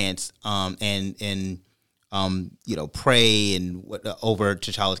chance and pray and over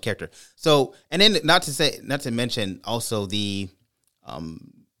T'Challa's character. So, and then not to mention also the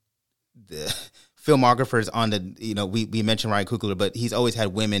filmographers on the we mentioned Ryan Coogler, but he's always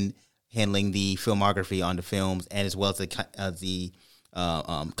had women handling the filmography on the films, and as well as the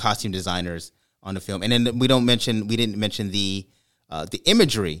costume designers on the film. And then we didn't mention the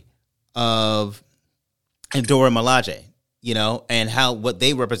imagery of Dora Milaje, and what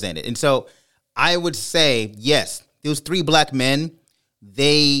they represented. And so I would say, yes, those three Black men,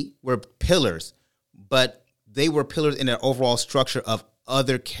 they were pillars, but they were pillars in the overall structure of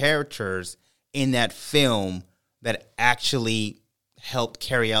other characters in that film that actually helped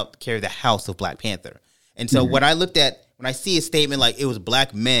carry the house of Black Panther. And so when I see a statement like it was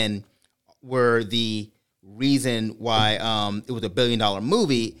Black men were the reason why it was $1 billion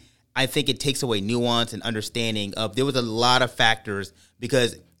movie, I think it takes away nuance and understanding of there was a lot of factors,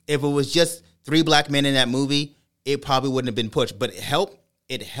 because if it was just three Black men in that movie, it probably wouldn't have been pushed. But it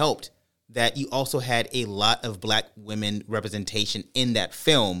helped that you also had a lot of Black women representation in that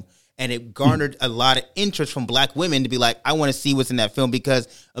film, and it garnered a lot of interest from Black women to be like, I want to see what's in that film because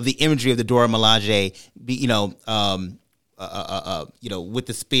of the imagery of the Dora Milaje, with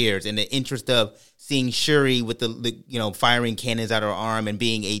the spears, and the interest of seeing Shuri with the firing cannons out her arm and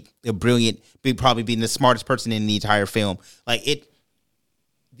being a brilliant, probably being the smartest person in the entire film. Like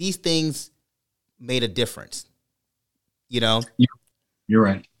these things made a difference. You're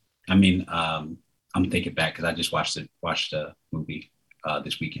right. I mean, I'm thinking back because I just watched the movie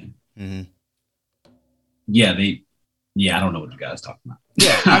this weekend. Mm-hmm. I don't know what you guys talking about.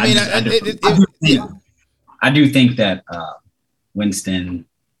 Yeah, I mean, I do think that Winston,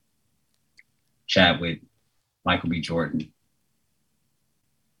 Chadwick, Michael B. Jordan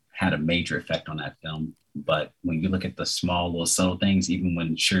had a major effect on that film. But when you look at the small little subtle things, even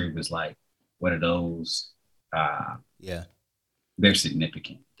when Shuri was like, "What are those?" They're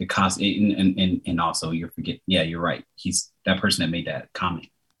significant. The cost, and also you forget. Yeah, you're right. He's that person that made that comment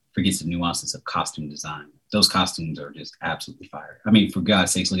forgets the nuances of costume design. Those costumes are just absolutely fire. I mean, for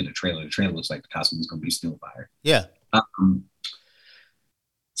God's sakes, look at the trailer. The trailer looks like the costume is going to be still fire. Yeah.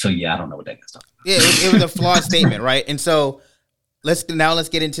 So I don't know what that guy's talking about. Yeah, it was a flawed statement, right? And so let's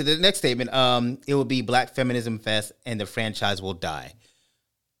get into the next statement. It will be Black Feminism Fest, and the franchise will die.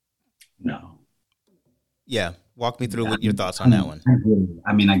 No. Yeah, walk me through what your thoughts on that one. I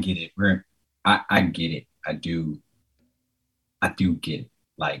get it. I get it. I do get it.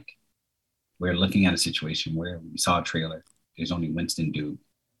 Like, we're looking at a situation where we saw a trailer. There's only Winston Duke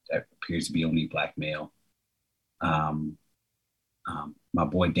that appears to be only Black male. My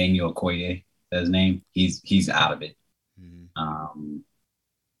boy Daniel Okoye, that's his name. He's out of it. Mm-hmm.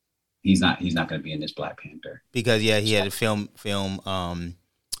 He's not going to be in this Black Panther because he had a film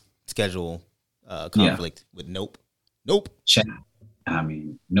schedule conflict with Nope. Chad. I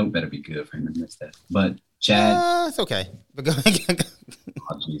mean, Nope better be good for him to miss that. But Chad, it's okay. But oh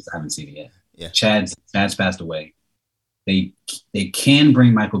jeez, I haven't seen it yet. Yeah, Chad's passed away. They can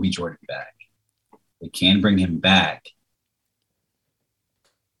bring Michael B. Jordan back. They can bring him back.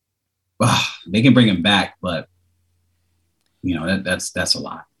 They can bring him back, but that's a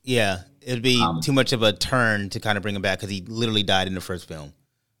lot. Yeah, it'd be too much of a turn to kind of bring him back because he literally died in the first film.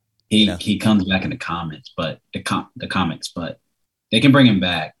 He comes back in the comics, but the comics, but they can bring him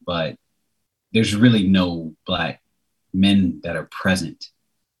back, but there's really no Black men that are present,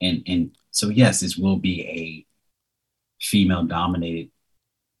 and so yes, this will be a female dominated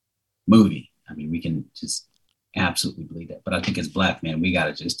movie. I mean, we can just absolutely believe that. But I think as Black men, we got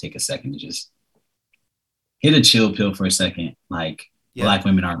to just take a second to just hit a chill pill for a second. Like, Black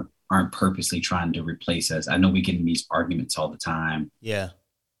women aren't purposely trying to replace us. I know we get in these arguments all the time. Yeah.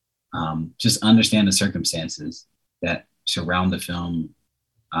 Just understand the circumstances that surround the film,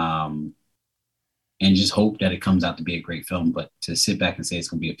 and just hope that it comes out to be a great film. But to sit back and say it's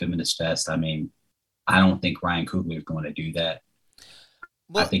going to be a feminist fest, I mean, I don't think Ryan Coogler is going to do that.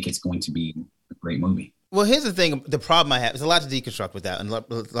 Well, I think it's going to be a great movie. Well, here's the thing. The problem I have is a lot to deconstruct with that, and a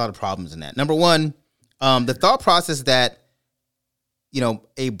lot of problems in that. Number one, the thought process that,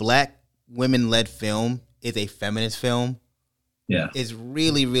 a Black women-led film is a feminist film is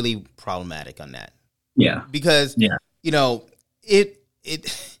really, really problematic on that. Yeah. Because, if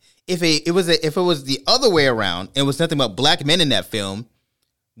it was the other way around and it was nothing but Black men in that film,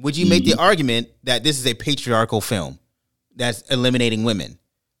 would you make the argument that this is a patriarchal film that's eliminating women?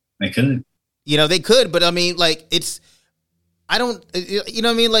 They could. They could, but I mean, like, I don't, you know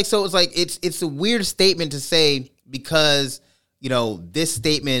what I mean? Like, so it's like, it's a weird statement to say because, this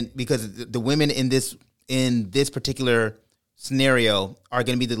statement, because the women in this particular scenario are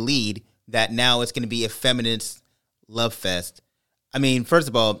going to be the lead, that now it's going to be a feminist love fest. I mean, first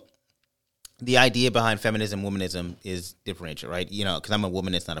of all, the idea behind feminism, womanism is differential, right? Because I'm a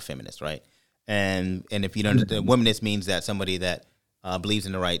womanist, not a feminist, right? And if you don't understand, womanist means that somebody that believes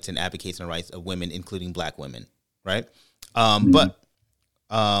in the rights and advocates in the rights of women, including Black women, right? And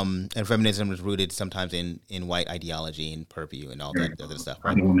feminism is rooted sometimes in white ideology and purview and all that other stuff,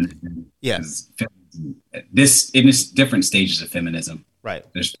 right? Yeah. In this different stages of feminism, right?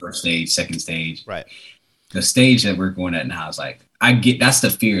 There's first stage, second stage, right? The stage that we're going at now is like, that's the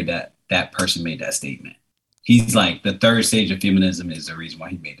fear that person made that statement. He's like, the third stage of feminism is the reason why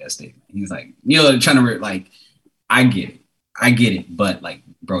he made that statement. He's like, trying to I get it, but like,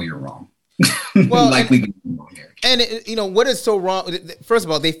 bro, you're wrong. Well, likely wrong here. And what is so wrong? First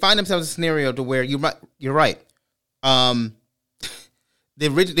of all, they find themselves in a scenario to where you're right.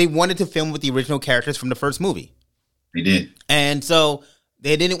 They wanted to film with the original characters from the first movie. They did, and so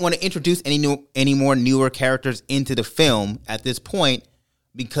they didn't want to introduce any more newer characters into the film at this point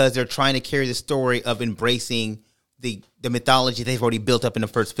because they're trying to carry the story of embracing the mythology they've already built up in the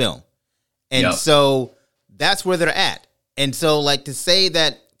first film, and so that's where they're at. And so, like, to say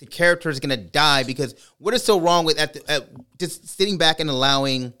that the character is going to die because what is so wrong with just sitting back and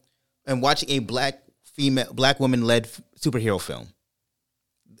allowing and watching a Black woman led superhero film?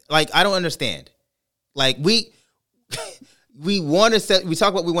 Like, I don't understand. Like, we want to we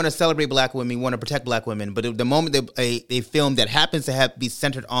talk about we want to celebrate Black women, we want to protect Black women, but the moment that a film that happens to be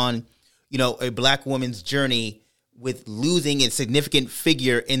centered on a Black woman's journey with losing a significant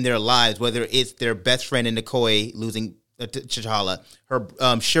figure in their lives, whether it's their best friend in Okoye losing T'Challa,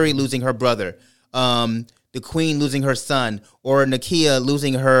 her Shuri losing her brother, the Queen losing her son, or Nakia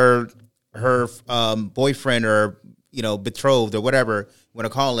losing her boyfriend or betrothed or whatever you want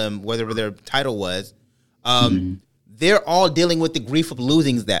to call him, whatever their title was. They're all dealing with the grief of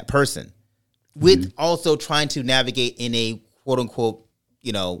losing that person, with also trying to navigate in a quote unquote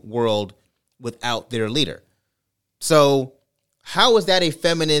world without their leader. So how is that a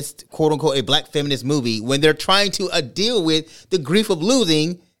feminist, quote unquote, a Black feminist movie when they're trying to deal with the grief of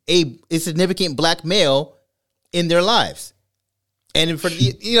losing a significant Black male in their lives? And for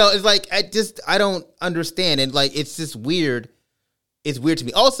it's like, I don't understand. And like, it's just weird. It's weird to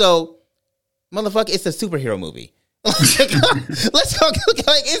me. Also, motherfucker, it's a superhero movie. Let's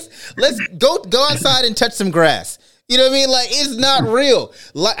go outside and touch some grass. You know what I mean? Like, it's not real.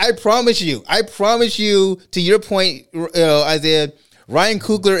 Like, I promise you, to your point, Isaiah, Ryan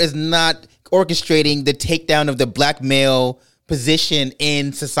Coogler is not orchestrating the takedown of the Black male position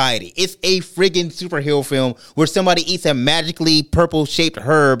in society. It's a friggin' superhero film where somebody eats a magically purple shaped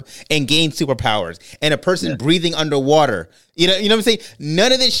herb and gains superpowers, and a person breathing underwater. You know what I'm saying?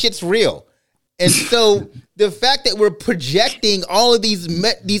 None of this shit's real. And so the fact that we're projecting all of these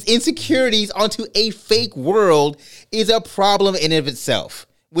insecurities onto a fake world is a problem in and of itself,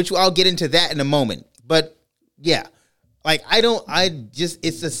 which I'll get into that in a moment. But yeah, like,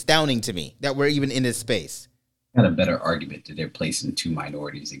 it's astounding to me that we're even in this space. Got a better argument that they're placing two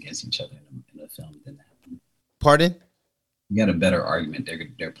minorities against each other in a film than that one. Pardon? You got a better argument.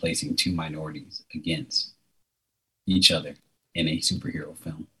 They're placing two minorities against each other in a superhero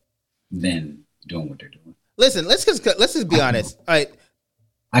film than doing what they're doing. Listen, let's just be honest. All right.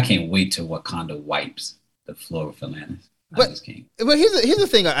 I can't wait till Wakanda wipes the floor with Atlantis. I just can't. But here's the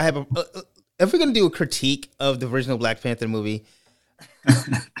thing. I have if we're gonna do a critique of the original Black Panther movie,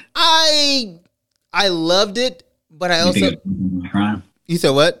 I loved it, but I also you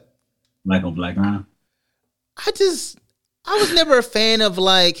said what? Black on Black crime. I was never a fan of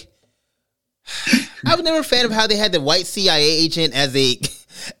I was never a fan of how they had the white CIA agent as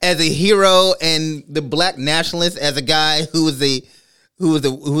a hero and the black nationalist as a guy who was the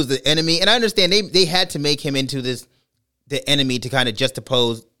enemy. And I understand they had to make him into the enemy to kind of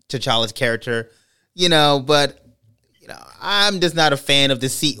juxtapose T'Challa's character, but I'm just not a fan of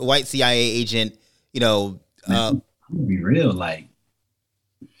the white CIA agent, I'm gonna be real,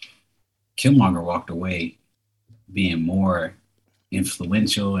 Killmonger walked away being more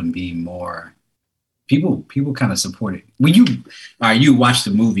influential and being more people kind of supported. When you watch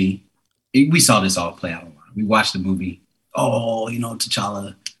the movie, we saw this all play out online. We watched the movie. Oh,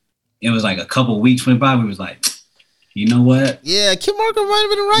 T'Challa. It was like a couple of weeks went by. We was like, you know what? Yeah, Killmonger might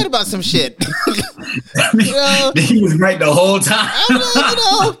have been right about some shit. He was right the whole time.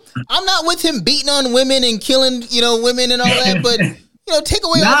 I'm not with him beating on women and killing, women and all that, but take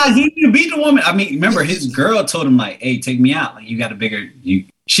away. He didn't beat the woman. I mean, remember his girl told him hey, take me out. You got a bigger.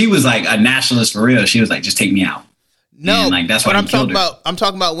 She was like a nationalist for real. She was like, just take me out. No, and that's what I'm talking about. I'm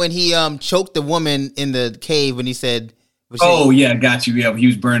talking about when he choked the woman in the cave when he said. Yeah, got you. Yeah, he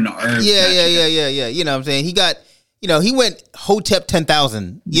was burning the herbs. Yeah. You know what I'm saying? He got. He went Hotep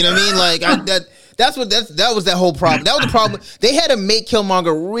 10,000. You know what I mean? That was that whole problem. That was the problem. They had to make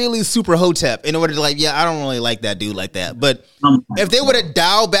Killmonger really super Hotep in order to I don't really like that dude like that. But if they would have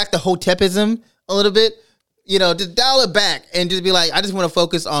dialed back the Hotepism a little bit, just dial it back and just be like, I just want to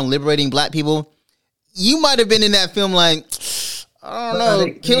focus on liberating black people. You might have been in that film I don't know.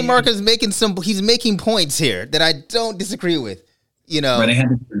 Killmonger's he's making points here that I don't disagree with. But they had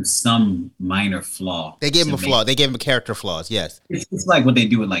to do some minor flaw. They gave him a flaw. They gave him character flaws. Yes, it's like what they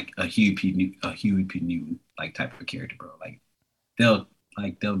do with a Huey P. Newton type of character, bro. They'll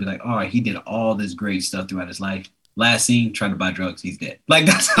be like, all right, he did all this great stuff throughout his life. Last scene, trying to buy drugs, he's dead.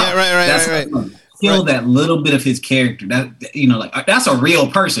 That's how. Yeah, right. Kill that little bit of his character. That that's a real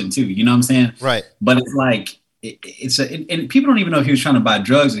person too. You know what I'm saying? Right. But it's and people don't even know if he was trying to buy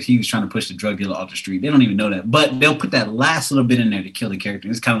drugs or he was trying to push the drug dealer off the street. They don't even know that. But they'll put that last little bit in there to kill the character.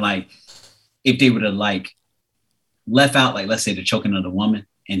 It's kind of like if they would have left out, let's say the choking of the woman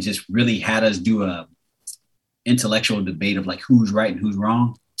and just really had us do a intellectual debate of who's right and who's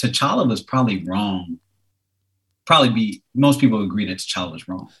wrong. T'Challa was probably wrong. Most people agree that T'Challa was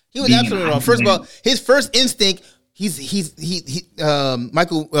wrong. He was absolutely wrong. First of all, his first instinct,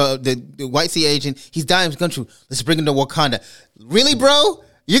 Michael, the white CIA agent, he's dying in his country. Let's bring him to Wakanda. Really, bro?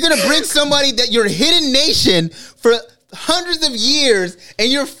 You're going to bring somebody that your hidden nation for hundreds of years,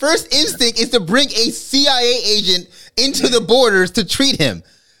 and your first instinct is to bring a CIA agent into the borders to treat him.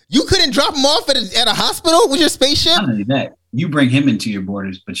 You couldn't drop him off at a hospital with your spaceship? Not only that, you bring him into your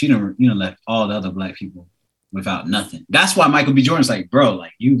borders, but you don't let all the other black people without nothing. That's why Michael B. Jordan's bro,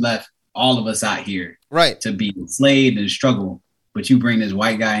 you left all of us out here to be enslaved and struggle, but you bring this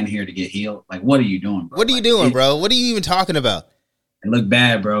white guy in here to get healed. What are you doing, bro? What are you doing, bro? What are you even talking about? It looked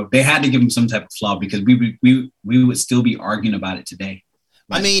bad, bro. They had to give him some type of flaw because we would still be arguing about it today.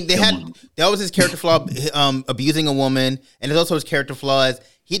 I mean, that was his character flaw, abusing a woman, and there's also his character flaws.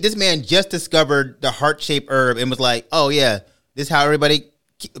 This man just discovered the heart-shaped herb and was like, "Oh yeah, this is how everybody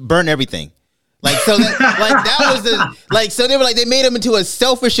burn everything." So they were they made him into a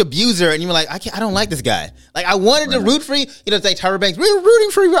selfish abuser, and you were like, I don't like this guy. I wanted to root for you. It's like Tyra Banks, we're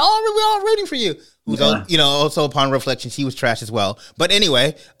rooting for you. We're all rooting for you. Who's also upon reflection, she was trash as well. But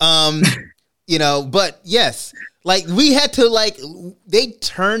anyway, but yes, we had to they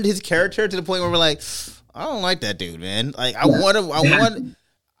turned his character to the point where we're like, I don't like that dude, man. I want to.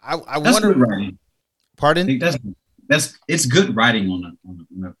 Pardon? It's good writing on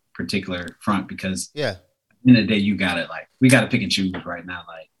a particular front because at the end of the day you got it we got to pick and choose right now.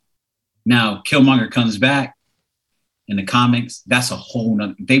 Now Killmonger comes back in the comics, that's a whole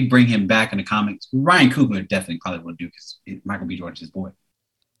nother, they bring him back in the comics. Ryan Coogler definitely probably will do because Michael B. Jordan's his boy.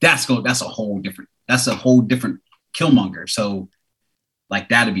 That's a whole different Killmonger. So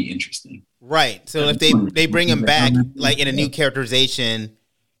that'd be interesting, right? So if they bring him back in a new characterization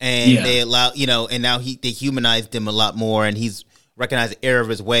and they allow and now they humanized him a lot more and he's recognize the error of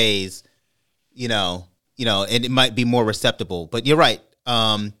his ways, and it might be more receptible. But you're right.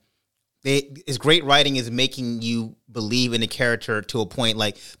 It's great writing is making you believe in a character to a point,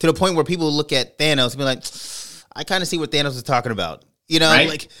 like to the point where people look at Thanos and be like, I kind of see what Thanos is talking about. You know, Right?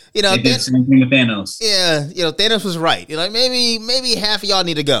 like, you know, They did the same thing with Thanos. yeah, you know, Thanos was right. You know, like maybe half of y'all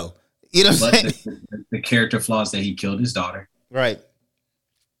need to go. You know what I'm But saying? the character flaws that he killed his daughter, Right.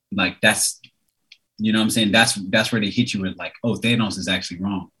 like that's, you know what I'm saying? That's where they hit you with like, oh, Thanos is actually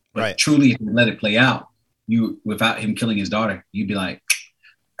wrong. But Right. truly, if you let it play out, you without him killing his daughter, you'd be like,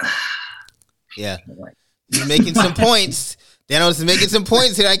 Yeah. like, He's making some points. Thanos is making some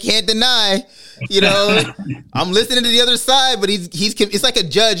points here. I can't deny. You know, I'm listening to the other side, but he's it's like a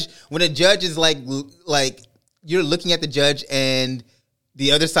judge when a judge is like you're looking at the judge and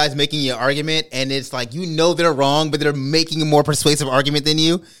the other side's making an argument, and it's like, you know, they're wrong, but they're making a more persuasive argument than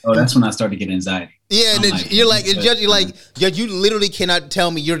you. oh, that's when I started to get anxiety. Yeah, and I'm the, you're like, the judge, you're like, uh, judge, you literally cannot tell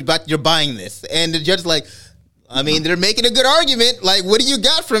me you're buying this, and the judge is like, I mean, they're making a good argument. Like, what do you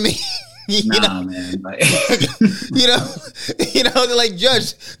got from me? you know, Nah, man. Like, you know, they're like,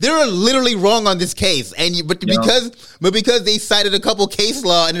 judge, they're literally wrong on this case, and because they cited a couple case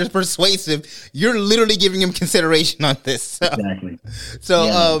law and it's persuasive, you're literally giving him consideration on this. So, exactly. so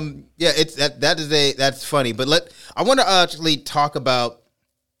Yeah. yeah, it's that's funny. But I want to actually talk about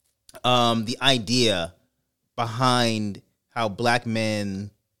the idea behind how black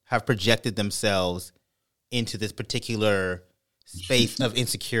men have projected themselves into this particular space of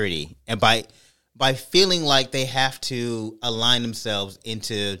insecurity, and by feeling like they have to align themselves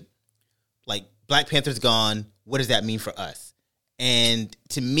into, like, Black Panther's gone, what does that mean for us? And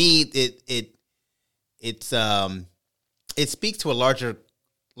to me, it speaks to a larger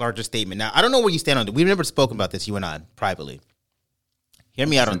statement. Now, I don't know where you stand on it. We've never spoken about this, you and I, privately. Hear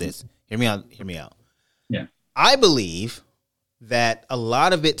me out on this. Hear me out. Yeah. I believe that a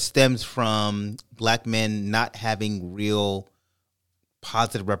lot of it stems from black men not having real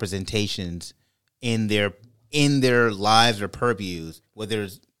positive representations in their lives or purviews. Whether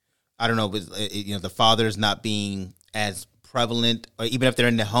it's, I don't know, the fathers not being as prevalent, or even if they're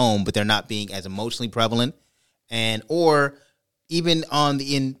in the home, but they're not being as emotionally prevalent, or even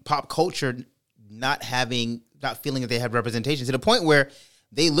in pop culture, not feeling that they have representation, to the point where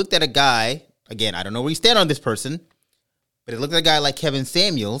they looked at a guy, again, I don't know where you stand on this person, but they looked at a guy like Kevin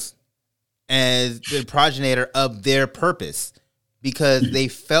Samuels as the progenitor of their purpose, because they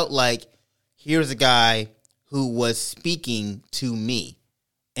felt like, here's a guy who was speaking to me,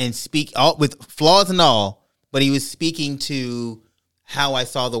 and speak all with flaws and all, but he was speaking to how I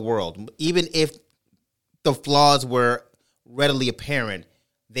saw the world. Even if the flaws were readily apparent,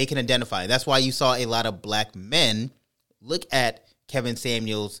 they can identify. That's why you saw a lot of black men look at Kevin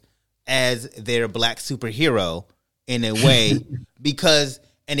Samuels as their black superhero in a way,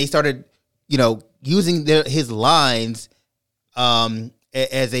 and they started, using his lines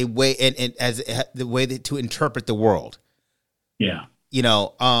as a way, and as the way to interpret the world. Yeah.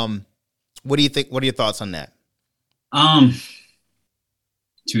 What do you think? What are your thoughts on that?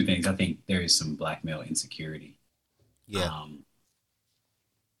 Two things. I think there is some black male insecurity. Yeah.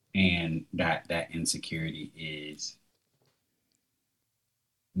 And that insecurity is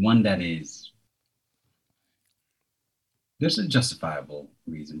one that is, there's a justifiable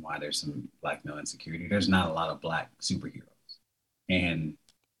reason why there's some black male insecurity. There's not a lot of black superheroes, and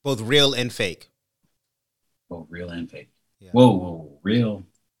both real and fake. Both real and fake. Yeah. Whoa, real.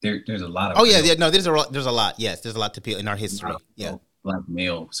 There's a lot of. Oh yeah, no, there's a lot. Yes, there's a lot to peel in our history. Yeah, black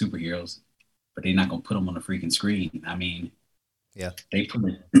male superheroes, but they're not gonna put them on the freaking screen. I mean, yeah, they put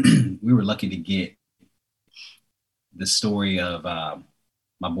it. We were lucky to get the story of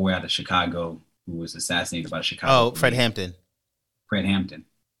my boy out of Chicago who was assassinated by Chicago. Oh, Fred Hampton. Fred Hampton.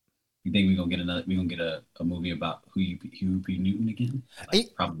 You think we're gonna get a movie about Huey P. Newton again?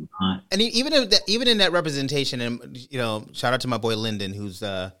 Probably not. And even in that representation, and shout out to my boy Lyndon who's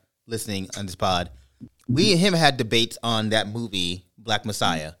listening on this pod. We and him had debates on that movie Black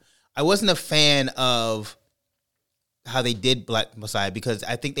Messiah. I wasn't a fan of how they did Black Messiah because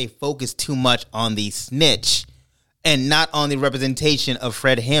I think they focused too much on the snitch and not on the representation of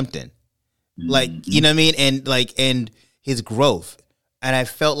Fred Hampton. Like, you know what I mean? And his growth. And I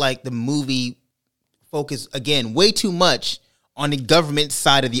felt like the movie focused, again, way too much on the government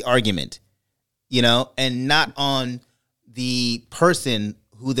side of the argument, and not on the person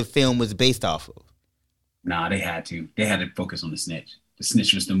who the film was based off of. Nah, they had to. They had to focus on the snitch. The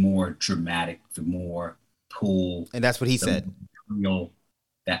snitch was the more dramatic, the more cool. And that's what he said. Real,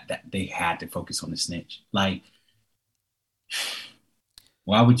 that they had to focus on the snitch. Like,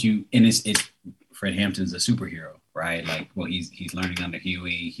 why would you? And it's Fred Hampton's a superhero, right? Like, well, he's learning under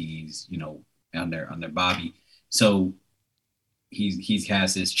Huey. He's under Bobby. So he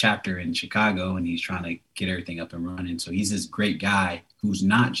has this chapter in Chicago, and he's trying to get everything up and running. So he's this great guy who's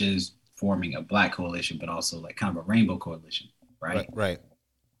not just forming a Black coalition, but also like kind of a rainbow coalition, right? Right.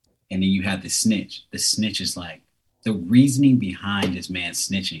 And then you have the snitch. The snitch is like the reasoning behind this man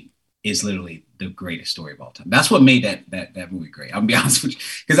snitching is literally the greatest story of all time. That's what made that movie great. I'll be honest with you,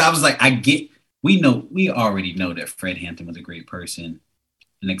 because I was like, we already know that Fred Hampton was a great person,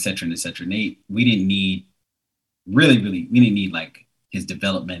 and et cetera and et cetera. We didn't need we didn't need like his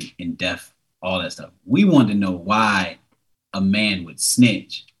development in depth, all that stuff. We wanted to know why a man would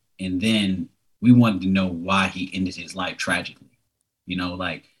snitch, and then we wanted to know why he ended his life tragically. You know,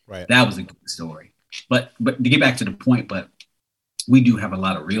 like that was a good story. But to get back to the point, but we do have a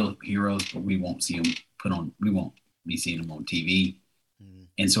lot of real heroes, but we won't see them we won't be seeing them on TV. Mm-hmm.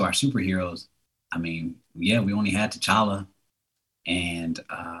 And so our superheroes, I mean, yeah, we only had T'Challa, and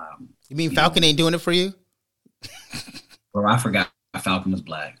you mean Falcon ain't doing it for you? Bro, I forgot Falcon was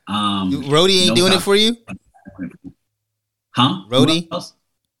Black. Rhodey ain't doing it for you? Huh?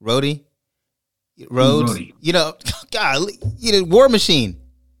 Rhodey? Rhodes? You know, God, War Machine.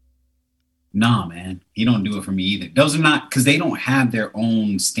 Nah, man, he don't do it for me either. Those are not, because they don't have their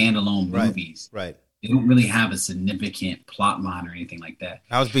own standalone movies. Right. They don't really have a significant plot line or anything like that.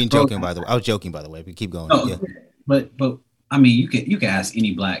 I was joking, by the way. But keep going. No, yeah. But I mean, you can ask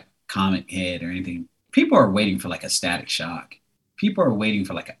any Black comic head or anything. People are waiting for like a Static Shock. People are waiting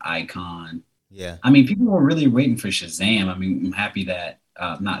for like an Icon. Yeah. I mean, people were really waiting for Shazam. I mean, I'm happy that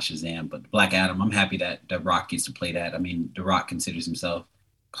not Shazam, but Black Adam. I'm happy that The Rock gets to play that. I mean, The Rock considers himself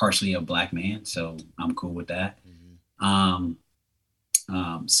partially a Black man, so I'm cool with that. Mm-hmm.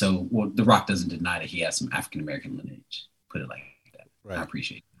 The Rock doesn't deny that he has some African American lineage. Put it like that. Right. I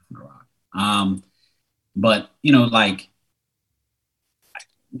appreciate The Rock. But you know, like,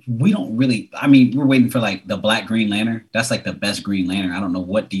 we don't really. I mean, we're waiting for like the Black Green Lantern. That's like the best Green Lantern. I don't know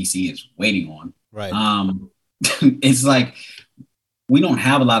what DC is waiting on. Right. It's like we don't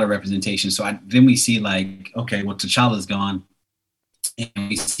have a lot of representation. So then we see like, okay, well, T'Challa's gone. And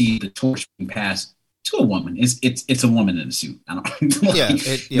we see the torch being passed to a woman. It's a woman in a suit. I don't.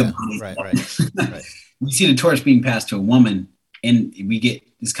 Right. We see the torch being passed to a woman, and we get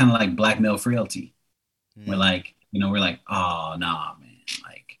it's kind of like black male frailty. We're like, we're like, oh nah, man,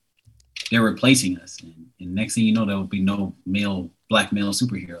 like they're replacing us, and next thing you know, there will be no black male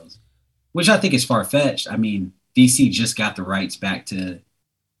superheroes, which I think is far fetched. I mean, DC just got the rights back to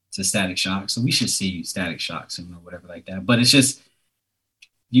Static Shock, so we should see Static Shock soon or whatever like that. But it's just.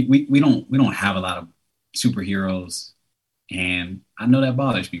 We don't have a lot of superheroes, and I know that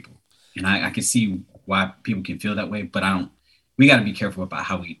bothers people, and I can see why people can feel that way. But we got to be careful about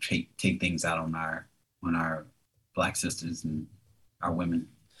how we take things out on our Black sisters and our women.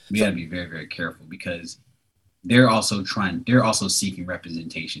 We got to be very, very careful, because they're also seeking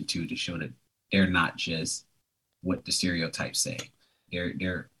representation too, to show that they're not just what the stereotypes say.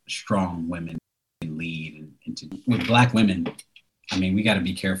 They're strong women and lead with Black women. I mean, we got to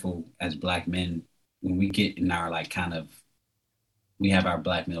be careful as Black men when we get in our we have our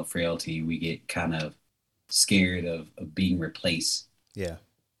black male frailty. We get kind of scared of being replaced. Yeah.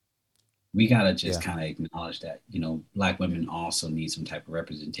 We got to just kind of acknowledge that, Black women also need some type of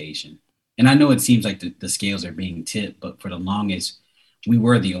representation. And I know it seems like the scales are being tipped, but for the longest, we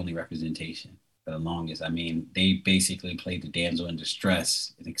were the only representation. For the longest, I mean, they basically played the damsel in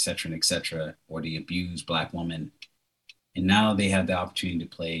distress, and et cetera, or the abused Black woman. And now they have the opportunity to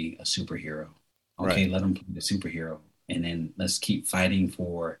play a superhero. Okay, Let them play the superhero. And then let's keep fighting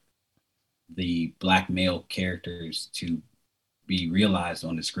for the Black male characters to be realized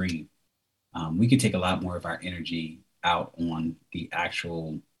on the screen. We could take a lot more of our energy out on the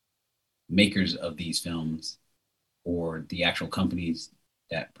actual makers of these films or the actual companies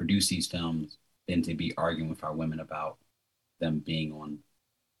that produce these films than to be arguing with our women about them being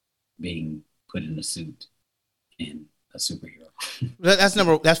put in a suit and a superhero.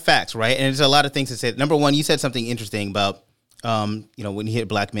 That's facts, right? And there's a lot of things to say. Number one, you said something interesting about, when you hear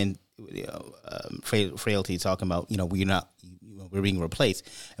Black men, frailty, talking about, we're being replaced.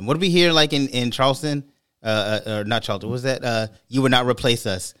 And what do we hear like in Charleston, or not Charleston? What was that? You would not replace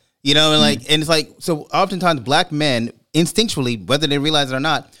us. And it's like, so oftentimes Black men instinctually, whether they realize it or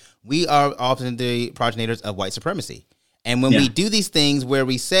not, we are often the progenitors of white supremacy. And when we do these things where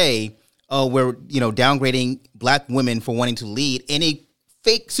we say, oh, we're, downgrading Black women for wanting to lead in a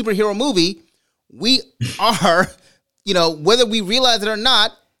fake superhero movie, we are, whether we realize it or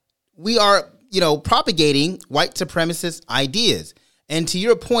not, we are, propagating white supremacist ideas. And to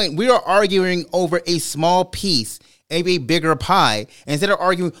your point, we are arguing over a small piece a bigger pie. And instead of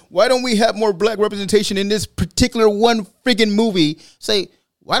arguing, why don't we have more black representation in this particular one friggin' movie? Say,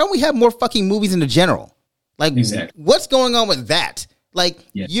 why don't we have more fucking movies in the general? Like, Exactly. what's going on with that? Like,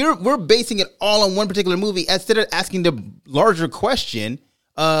 Yeah. we're basing it all on one particular movie instead of asking the larger question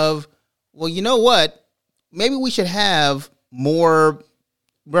of, well, you know what? Maybe we should have more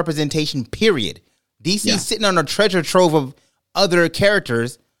representation, period. DC's sitting on a treasure trove of other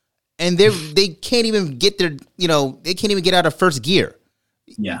characters, and they can't even get their, they can't even get out of first gear.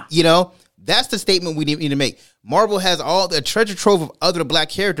 Yeah. That's the statement we need to make. Marvel has all the treasure trove of other black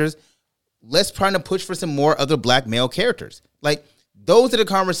characters. Let's try to push for some more other black male characters. Like, those are the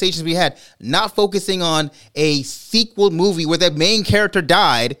conversations we had, not focusing on a sequel movie where the main character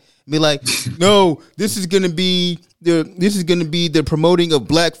died. Be like, no, this is gonna be the promoting of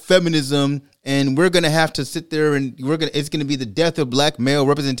black feminism, and we're gonna have to sit there and it's gonna be the death of black male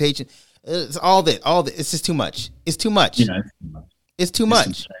representation. It's all that. It's just too much. It's too much. It's too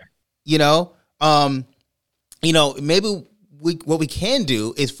much. Maybe what we can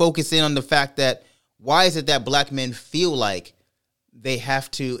do is focus in on the fact that why is it that black men feel like they have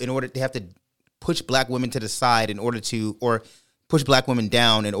to push black women to the side or push black women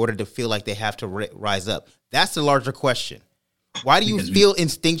down in order to feel like they have to rise up? That's the larger question. Why do you feel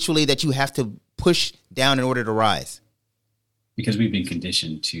instinctually that you have to push down in order to rise? Because we've been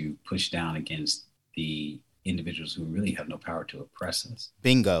conditioned to push down against the individuals who really have no power to oppress us.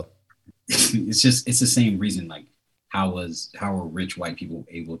 Bingo. It's the same reason. Like, how were rich white people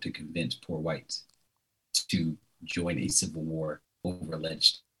able to convince poor whites to join a civil war over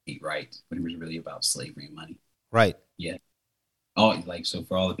alleged state rights when it was really about slavery and money? Right. Yeah. So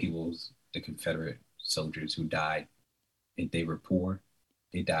for all the Confederate soldiers who died, if they were poor,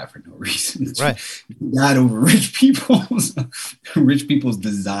 they died for no reason. Right. They died over rich people's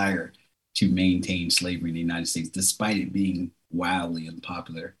desire to maintain slavery in the United States, despite it being wildly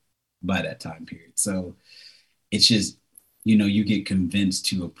unpopular by that time period. So it's just, you get convinced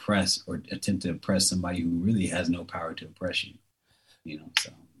to oppress or attempt to oppress somebody who really has no power to oppress you.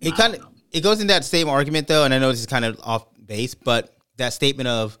 So it goes in that same argument though, and I know this is kind of off base, but that statement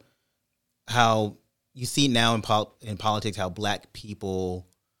of how you see now in politics how black people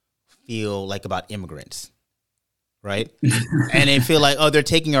feel like about immigrants, right? And they feel like, oh, they're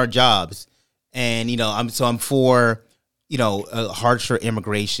taking our jobs, and I'm for a harsher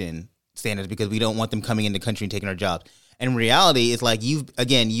immigration standards because we don't want them coming in the country and taking our jobs. And in reality, it's like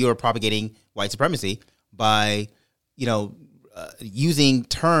you're propagating white supremacy by using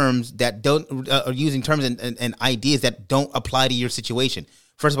terms that don't using terms and ideas that don't apply to your situation.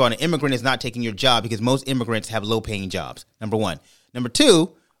 First of all, an immigrant is not taking your job because most immigrants have low-paying jobs. Number one. Number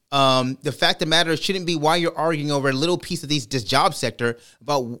two, the fact of the matter shouldn't be why you're arguing over a little piece of this job sector.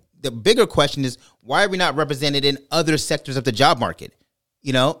 About the bigger question is, why are we not represented in other sectors of the job market?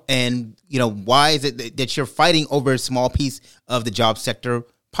 Why is it that you're fighting over a small piece of the job sector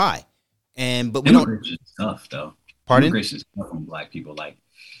pie? But we immigration is tough, though. Pardon? Immigration is tough on black people. Like,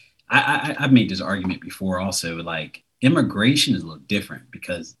 I've made this argument before also. Like, immigration is a little different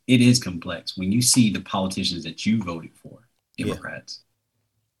because it is complex. When you see the politicians that you voted for, Democrats,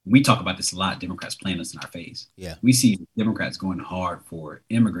 we talk about this a lot. Democrats playing us in our face. Yeah, we see Democrats going hard for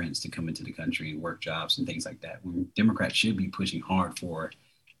immigrants to come into the country, work jobs and things like that. When Democrats should be pushing hard for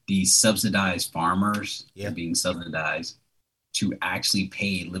these subsidized farmers that are being subsidized to actually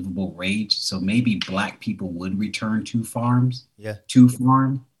pay a livable wage. So maybe black people would return to farms, to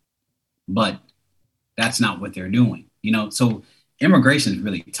farm, but that's not what they're doing. So immigration is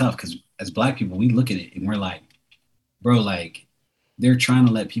really tough because as black people, we look at it and we're like, bro, like, they're trying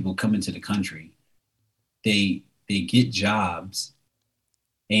to let people come into the country. They get jobs,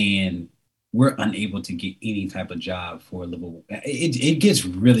 and we're unable to get any type of job for a livable. It gets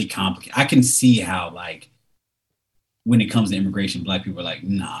really complicated. I can see how, like, when it comes to immigration, black people are like,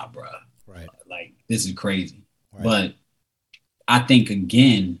 nah, bro. Right. Like, this is crazy. Right. But I think,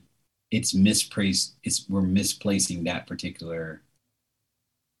 again, it's misplaced. We're misplacing that particular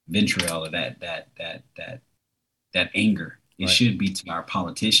vitriol or that anger. It should be to our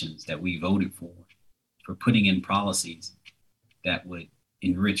politicians that we voted for putting in policies that would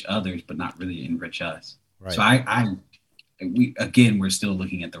enrich others, but not really enrich us. Right. So we're still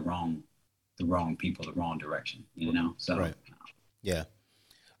looking at the wrong people, the wrong direction, So right. Yeah.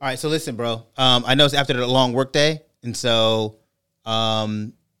 All right. So listen, bro. I know it's after the long work day, and so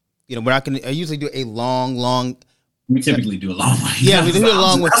we're not gonna. I usually do a long. We typically do a long one. Yeah, we do a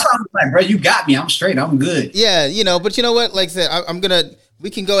long one. That's what I'm like, bro. You got me. I'm straight. I'm good. Yeah, but you know what? Like I said, we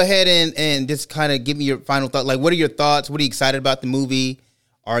can go ahead and just kind of give me your final thought. Like, what are your thoughts? What are you excited about the movie?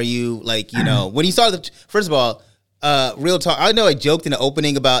 Are you like, when you saw first of all, Real talk. I know I joked in the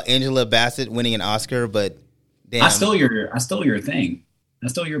opening about Angela Bassett winning an Oscar, but damn. I stole your thing. I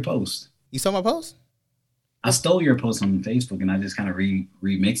stole your post. You saw my post? I stole your post on Facebook, and I just kind of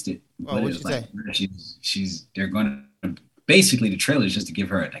remixed it. Oh, what'd you say? They're going to basically, the trailer is just to give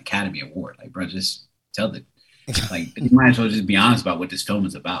her an Academy Award. Like, bro, just tell it. Like, you might as well just be honest about what this film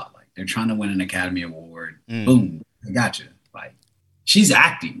is about. Like, they're trying to win an Academy Award. Boom, I got you. Like, she's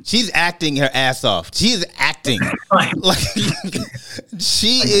acting. She's acting her ass off. She's acting. like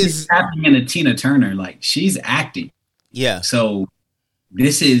she's acting in a Tina Turner. Like, she's acting. Yeah. So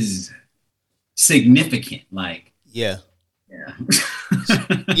this is significant. Like, yeah. Yeah.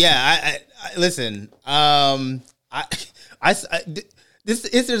 I listen.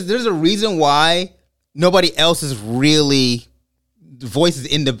 There's a reason why nobody else is really voices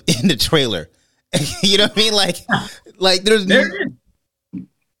in the trailer. You know what I mean? Like there's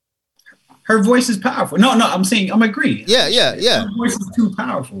her voice is powerful. No, I'm saying I'm agree. Yeah. Her voice is too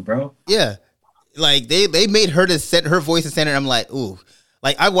powerful, bro. Yeah. Like they made her to set her voice to center. I'm like, ooh.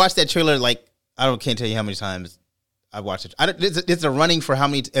 Like I watched that trailer like can't tell you how many times I watched it. It's a running for how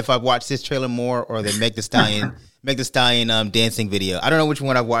many if I watched this trailer more or the Meg the Stallion dancing video. I don't know which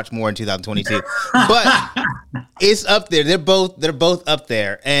one I've watched more in 2022, but it's up there. They're both up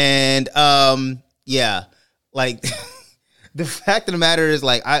there, and yeah, like the fact of the matter is,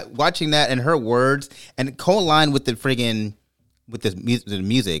 like watching that and her words and co-line with the friggin' with the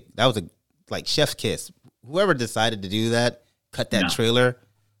music. That was a like chef's kiss. Whoever decided to do that, cut that trailer,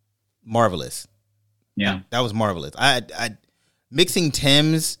 marvelous. Yeah, that was marvelous. I mixing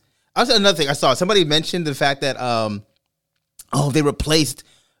Tim's. Also, another thing I saw somebody mentioned the fact that they replaced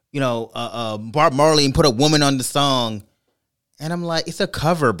Bob Marley and put a woman on the song, and I'm like, it's a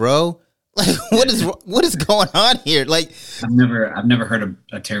cover, bro. Like, what is going on here? Like, I've never heard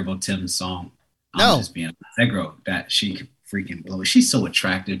a Terrible Tim song. I'm just being that girl that she could freaking blow. She's so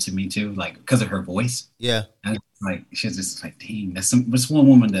attractive to me too, like because of her voice. Yeah, and like she's just like, dang, that's one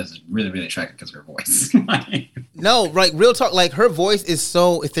woman that's really really attractive because of her voice. No, like real talk, like her voice is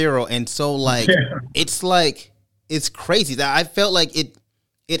so ethereal and so like it's crazy that I felt like it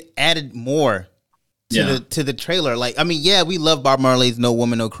added more to the trailer. Like, I mean, yeah, we love Bob Marley's "No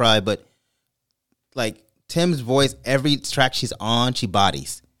Woman No Cry," but like Tim's voice, every track she's on, she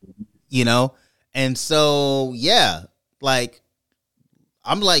bodies, and so yeah. Like,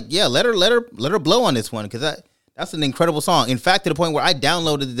 I'm like, yeah, let her blow on this one because that's an incredible song. In fact, to the point where I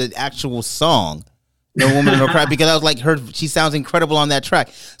downloaded the actual song, "No Woman No Cry," because I was like, she sounds incredible on that track.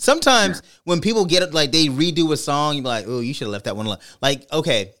 Sometimes when people get it, like they redo a song, you be like, oh, you should have left that one alone. Like,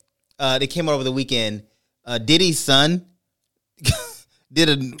 okay, they came out over the weekend. Diddy's son did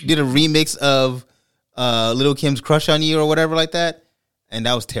a remix of Lil' Kim's "Crush on You" or whatever like that, and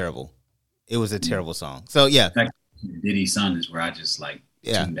that was terrible. It was a terrible song. So yeah. Diddy's son is where I just like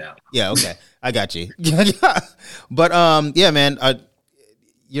tuned out. Yeah, okay. I got you. But yeah, man,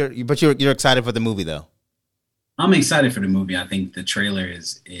 you're excited for the movie though. I'm excited for the movie. I think the trailer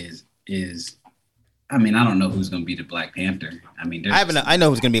is I mean, I don't know who's going to be the Black Panther. I mean, I know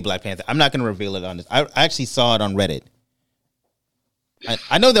who's going to be Black Panther. I'm not going to reveal it on this. I actually saw it on Reddit.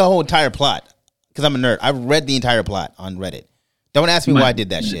 I know the whole entire plot because I'm a nerd. I've read the entire plot on Reddit. Don't ask me why I did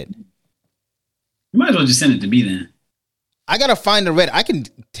that shit. You might as well just send it to me then. I gotta find the Reddit. I can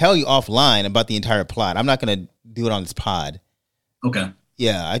tell you offline about the entire plot. I'm not gonna do it on this pod. Okay.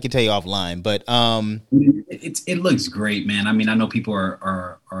 Yeah, I can tell you offline, but it looks great, man. I mean, I know people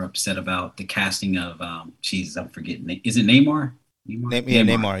are upset about the casting of I'm forgetting. Is it Neymar?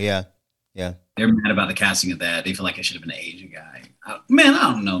 Neymar. Yeah. They're mad about the casting of that. They feel like it should have been an Asian guy. Man,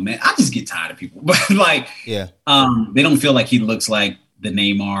 I don't know, man. I just get tired of people, but like, yeah, they don't feel like he looks like the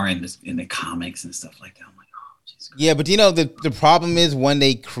Neymar in the comics and stuff like that. I'm like, oh, Jesus Christ. Yeah, but the problem is when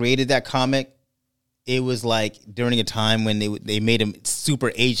they created that comic, it was like during a time when they made a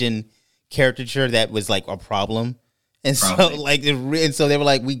super Asian caricature that was like a problem, and so they were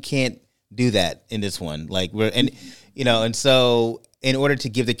like, we can't do that in this one. Like and so in order to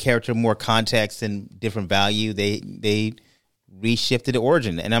give the character more context and different value, they reshifted the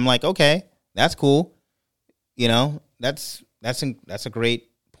origin, and I'm like, okay, that's cool. That's a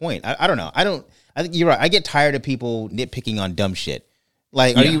great point. I don't know. I think you're right. I get tired of people nitpicking on dumb shit.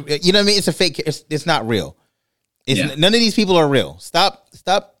 Like, are you know what I mean? It's a fake. It's not real. None of these people are real.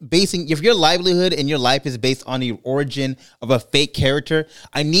 Stop basing. If your livelihood and your life is based on the origin of a fake character,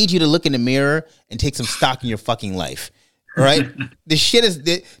 I need you to look in the mirror and take some stock in your fucking life. All right? There's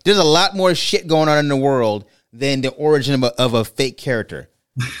a lot more shit going on in the world than the origin of a fake character.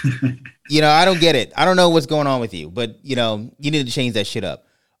 I don't get it. I don't know what's going on with you, but you need to change that shit up.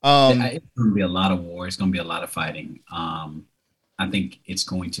 It's going to be a lot of war. It's going to be a lot of fighting. I think it's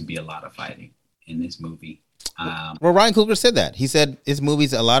going to be a lot of fighting in this movie. Well, Ryan Coogler said that. He said his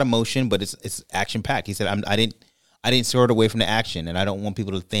movie's a lot of motion, but it's action packed. He said I didn't steer it away from the action, and I don't want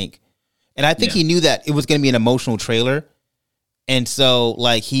people to think. And I think he knew that it was going to be an emotional trailer, and so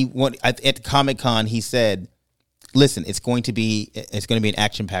like at Comic-Con he said, "Listen, it's going to be an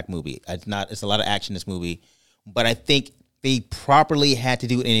action packed movie. It's a lot of action in this movie, but I think they properly had to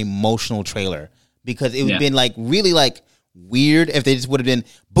do an emotional trailer because it would have been like really like." Weird if they just would have been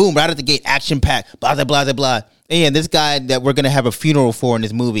boom right at the gate, action packed, blah blah blah blah blah. And this guy that we're gonna have a funeral for in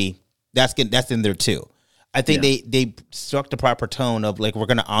this movie, that's in there too. I think they struck the proper tone of like we're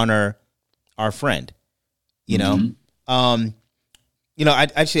gonna honor our friend, you know. I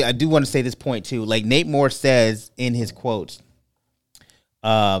do want to say this point too. Like Nate Moore says in his quotes,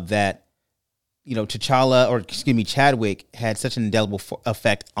 that Chadwick had such an indelible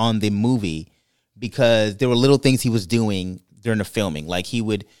effect on the movie. Because there were little things he was doing during the filming. Like he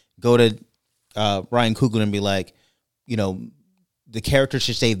would go to Ryan Coogler and be like, the character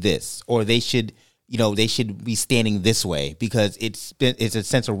should say this, or they should be standing this way because it's a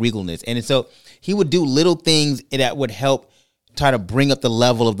sense of regalness. And so he would do little things that would help try to bring up the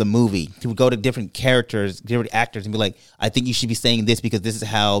level of the movie. He would go to different characters, different actors, and be like, I think you should be saying this because this is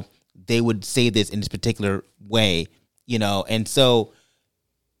how they would say this in this particular way, And so.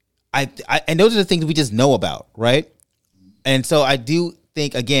 And those are the things we just know about, right? And so I do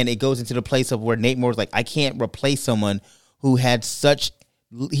think, again, it goes into the place of where Nate Moore's like, I can't replace someone who had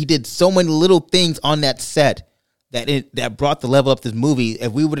he did so many little things on that set that brought the level up this movie.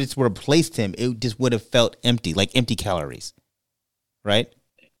 If we would have just replaced him, it just would have felt empty, like empty calories, right?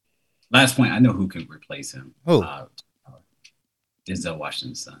 Last point, I know who could replace him. Who? Denzel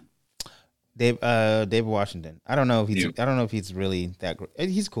Washington's son. David Washington. I don't know if he's really that great.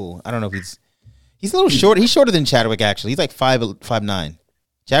 He's cool. I don't know if he's a little short. He's shorter than Chadwick actually. He's like 5'9".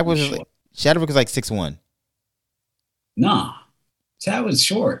 Chadwick is like 6'1". Nah, Chadwick's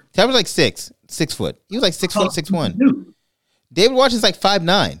short. Chadwick's like 6 foot. He was like 6 foot 6'1". David Washington's like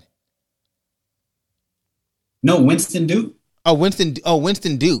 5'9". No, Winston Duke.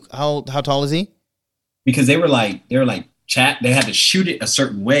 Winston Duke. How tall is he? Because they were like Chad, they had to shoot it a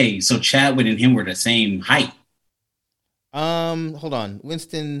certain way, so Chadwick and him were the same height. Hold on.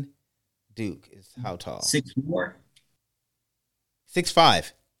 Winston Duke is how tall? 6'4",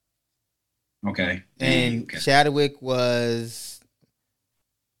 6'5". Okay. And okay. Chadwick was.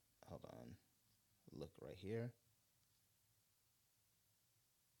 Hold on. Look right here.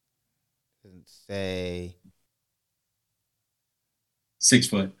 Doesn't say. 6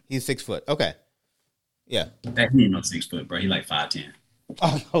 foot. He's 6 foot. Okay. Yeah. That he ain't no 6 foot, bro. He like 5'10".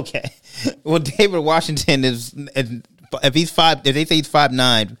 Oh, okay. Well, David Washington is if they say he's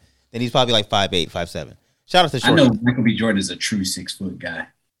 5'9", then he's probably like 5'8", 5'7". Shout out to short. I know Michael B. Jordan is a true 6 foot guy.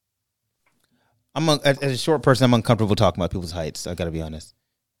 As a short person, I'm uncomfortable talking about people's heights. I got to be honest.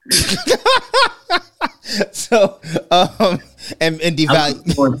 So, and devalue. I look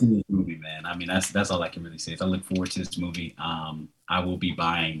forward to this movie, man. I mean, that's all I can really say. I look forward to this movie. I will be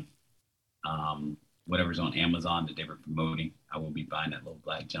buying, whatever's on Amazon that they were promoting. I will be buying that little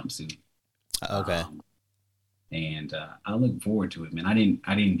black jumpsuit. Okay. And I look forward to it, man. I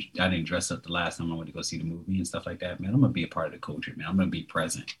didn't dress up the last time I went to go see the movie and stuff like that, man. I'm gonna be a part of the culture, man. I'm gonna be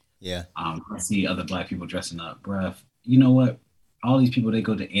present. Yeah. I see other black people dressing up, bruh. You know what? All these people, they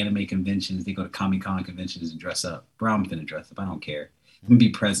go to anime conventions, they go to Comic-Con conventions and dress up. Bro, I'm gonna dress up. I don't care. I'm gonna be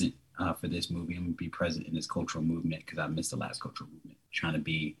present for this movie. I'm gonna be present in this cultural movement because I missed the last cultural movement. Trying to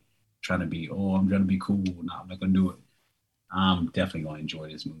be, oh, I'm trying to be cool. No, I'm not gonna do it. I'm definitely gonna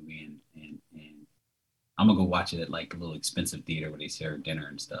enjoy this movie and I'm gonna go watch it at like a little expensive theater where they serve dinner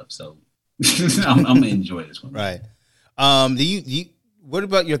and stuff. So I'm gonna enjoy this one. Right. What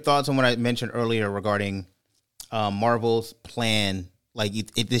about your thoughts on what I mentioned earlier regarding Marvel's plan? Like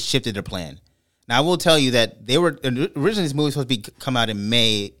this shifted their plan. Now I will tell you that they were originally this movie was supposed to come out in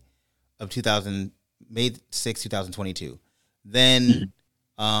May 6, 2022. Then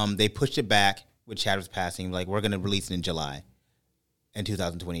they pushed it back with Chadwick's passing. Like we're gonna release it in July in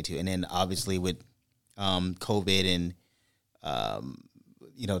 2022, and then obviously with COVID and a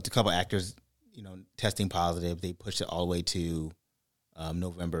couple actors testing positive, they pushed it all the way to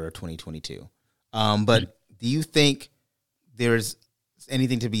November 2022. But do you think there's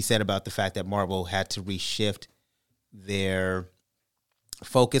anything to be said about the fact that Marvel had to reshift their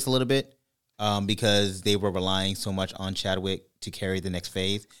focus a little bit because they were relying so much on Chadwick to carry the next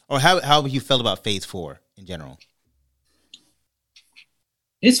phase? Or how have you felt about Phase 4 in general?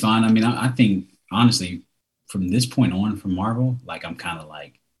 It's fine. I mean, I think honestly, from this point on, from Marvel, like I'm kind of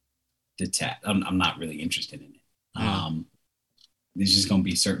like detached. I'm not really interested in it. Mm. There's just gonna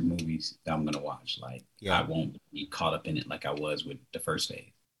be certain movies that I'm gonna watch. Like Yeah. I won't be caught up in it like I was with the first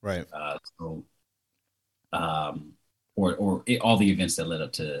phase. Right. All the events that led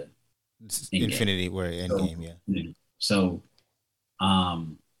up to Infinity War Endgame. Yeah. So,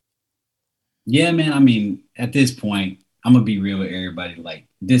 yeah, man. I mean, at this point, I'm gonna be real with everybody. Like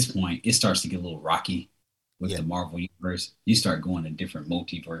this point, it starts to get a little rocky with the Marvel universe. You start going to different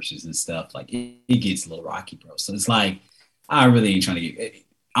multiverses and stuff. Like it gets a little rocky, bro. So it's like I really ain't trying to get.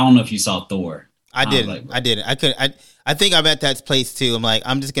 I don't know if you saw Thor. I didn't. I couldn't. I think I'm at that place too. I'm like,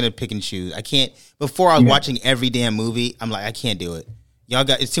 I'm just gonna pick and choose. I can't. Before I was watching every damn movie, I'm like, I can't do it. Y'all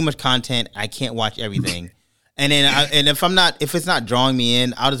got it's too much content. I can't watch everything. And then if it's not drawing me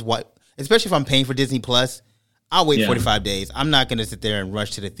in, I'll just watch. Especially if I'm paying for Disney Plus, I'll wait 45 days. I'm not gonna sit there and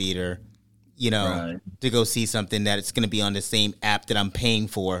rush to the theater, to go see something that it's gonna be on the same app that I'm paying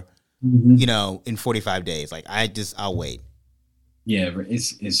for, in 45 days. Like I'll wait. Yeah,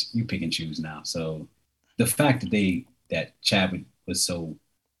 it's you pick and choose now. So the fact that Chadwick was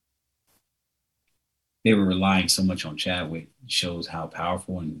they were relying so much on Chadwick shows how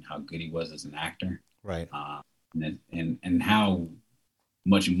powerful and how good he was as an actor. Right. And how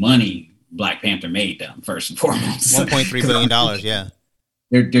much money Black Panther made them, first and foremost. $1.3 billion, yeah.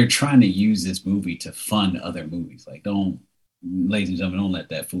 They're trying to use this movie to fund other movies. Like, ladies and gentlemen, don't let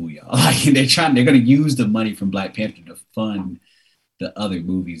that fool y'all. Like they're gonna use the money from Black Panther to fund the other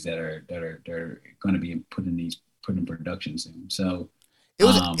movies that are going to be put in production soon. So it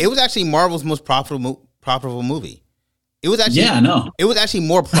was actually Marvel's most profitable movie. It was actually I know. It was actually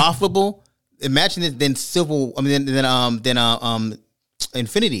more profitable. Imagine it than than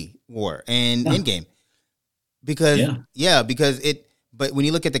Infinity War and Endgame. Because but when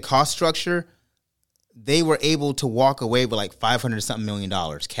you look at the cost structure, they were able to walk away with like $500-something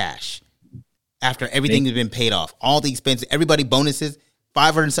million cash after everything has been paid off. All the expenses, everybody bonuses,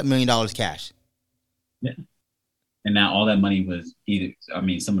 $500-something million cash. Yeah. And now all that money was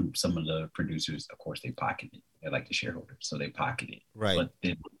some of the producers, of course, they pocketed it. They're like the shareholders, so they pocketed it. Right. But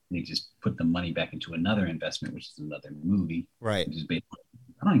they just put the money back into another investment, which is another movie. Right. Which is I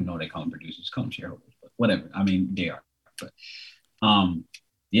don't even know what they call them producers, call them shareholders, but whatever. I mean, they are. But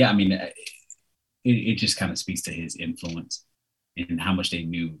it just kind of speaks to his influence and how much they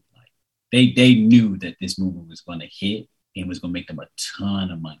knew. Like they knew that this movie was going to hit and was going to make them a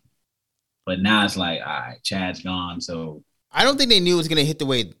ton of money. But now it's like, all right, Chad's gone, so I don't think they knew it was going to hit the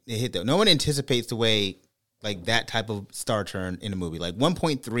way it hit, though. No one anticipates the way like that type of star turn in a movie, like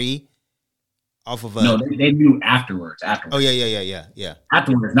 1.3 off of a. No, they knew afterwards. Oh yeah.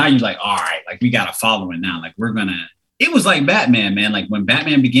 Afterwards, now you're like, all right, like we got a following now. Like we're gonna. It was like Batman, man. Like when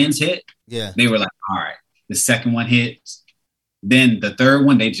Batman Begins hit, they were like, all right, the second one hits. Then the third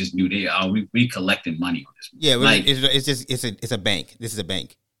one, they just knew we collected money on this movie. Yeah, like, it's a bank. This is a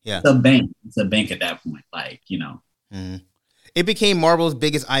bank. Yeah, it's a bank. It's a bank at that point. Like Mm-hmm. It became Marvel's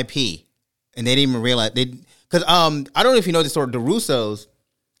biggest IP, and they didn't even realize because I don't know if you know this story. The Russos,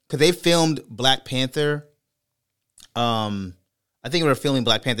 because they filmed Black Panther. I think they were filming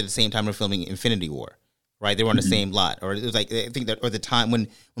Black Panther at the same time they were filming Infinity War. Right, they were on the same lot, or it was like I think that, or the time when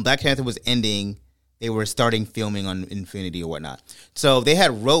Black Panther was ending, they were starting filming on Infinity or whatnot. So they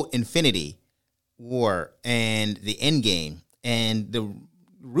had wrote Infinity War and the Endgame, and the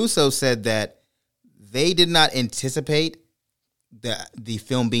Russo said that they did not anticipate the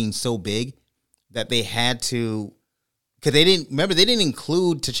film being so big that they had to, because they didn't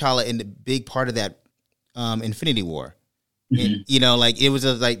include T'Challa in the big part of that Infinity War. And, like it was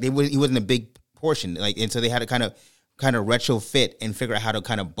he wasn't a big portion, like, and so they had to kind of retrofit and figure out how to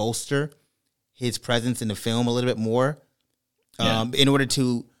kind of bolster his presence in the film a little bit more, in order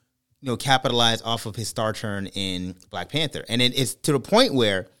to capitalize off of his star turn in Black Panther. And it's to the point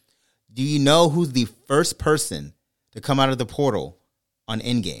where, do you know who's the first person to come out of the portal on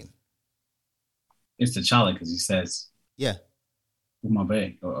Endgame? It's T'Challa, because he says, "Yeah, my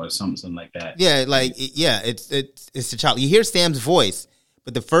bag," or something like that. Yeah, like it's T'Challa. You hear Sam's voice,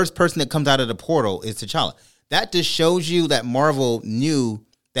 but the first person that comes out of the portal is T'Challa. That just shows you that Marvel knew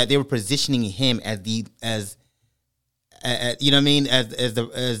that they were positioning him as the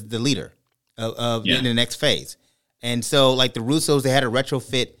leader of in the next phase. And so, like the Russos, they had to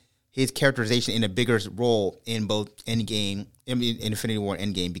retrofit his characterization in a bigger role in both Endgame, in Infinity War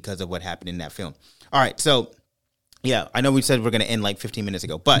and Endgame, because of what happened in that film. All right, so yeah, I know we said we're going to end like 15 minutes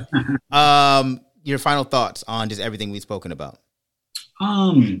ago, but your final thoughts on just everything we've spoken about.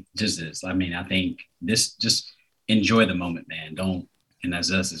 Just this. I mean, I think this, just enjoy the moment, man. Don't, and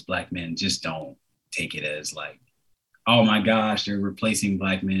as us as Black men, just don't take it as like, oh my gosh, they're replacing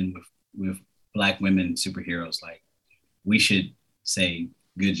Black men with with Black women superheroes, like we should say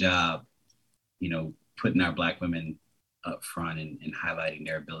good job, putting our Black women up front and highlighting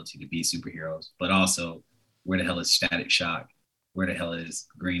their ability to be superheroes, but also where the hell is Static Shock? Where the hell is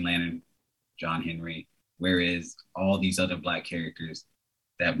Green Lantern, John Henry? Where is all these other Black characters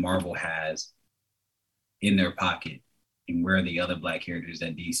that Marvel has in their pocket? And where are the other Black characters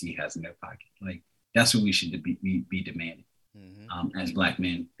that DC has in their pocket? Like, that's what we should be demanding as Black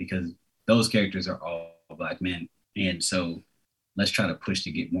men, because those characters are all Black men. And so let's try to push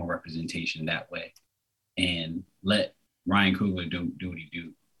to get more representation that way and let Ryan Coogler do what he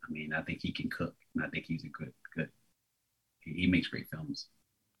do. I mean, I think he can cook, and I think he's a good. He makes great films.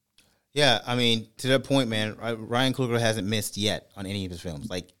 Yeah, I mean, to that point, man, Ryan Coogler hasn't missed yet on any of his films,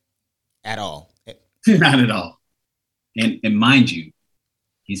 like at all. Not at all. And mind you,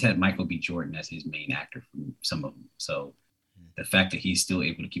 he's had Michael B. Jordan as his main actor from some of them. So the fact that he's still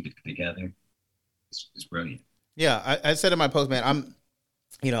able to keep it together is brilliant. Yeah, I said in my post, man,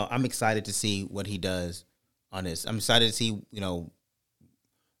 I'm excited to see what he does on this. I'm excited to see,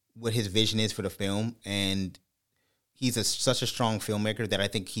 what his vision is for the film, and he's such a strong filmmaker that I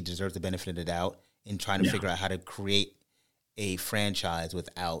think he deserves the benefit of the doubt in trying to figure out how to create a franchise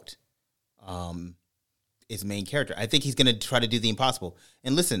without his main character. I think he's going to try to do the impossible.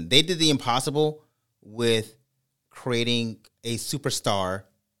 And listen, they did the impossible with creating a superstar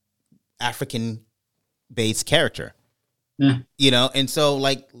African-based character. Yeah. And so,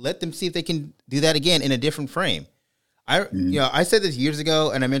 like, let them see if they can do that again in a different frame. I said this years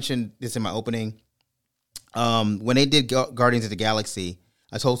ago, and I mentioned this in my opening. When they did Guardians of the Galaxy,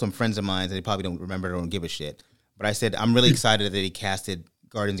 I told some friends of mine that they probably don't remember or don't give a shit. But I said, I'm really excited that they casted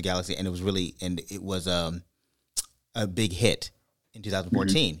Guardians of the Galaxy, and it was a big hit in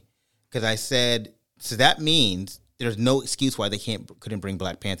 2014. Because I said, so that means there's no excuse why they couldn't bring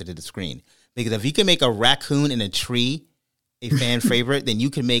Black Panther to the screen. Because if you can make a raccoon in a tree a fan favorite, then you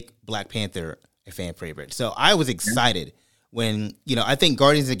can make Black Panther a fan favorite. So I was excited when, I think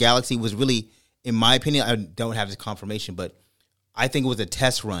Guardians of the Galaxy was really, in my opinion, I don't have this confirmation, but I think it was a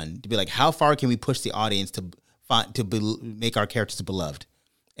test run to be like, how far can we push the audience to make our characters beloved?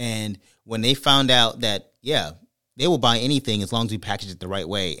 And when they found out that, they will buy anything as long as we package it the right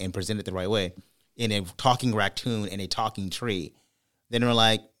way and present it the right way, in a talking raccoon and a talking tree, then they're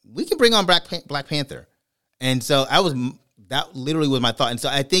like, we can bring on Black Panther. And so that literally was my thought. And so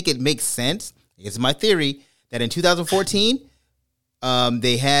I think it makes sense. It's my theory that in 2014,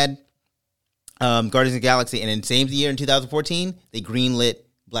 they had Guardians of the Galaxy, and in the same year in 2014, they greenlit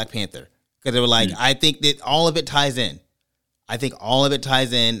Black Panther. Because they were like, I think that all of it ties in.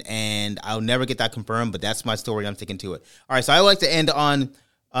 And I'll never get that confirmed, but that's my story. I'm sticking to it. All right, so I would like to end on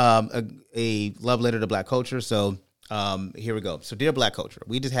a love letter to Black culture. So here we go. So Dear Black Culture,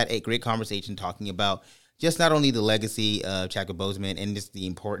 we just had a great conversation talking about just not only the legacy of Chadwick Boseman and just the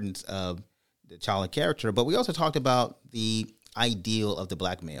importance of the T'Challa character, but we also talked about the ideal of the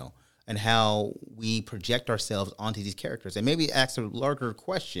Black male and how we project ourselves onto these characters, and maybe ask a larger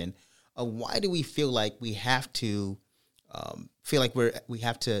question of why do we feel like we have to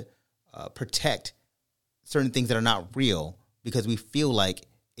protect certain things that are not real because we feel like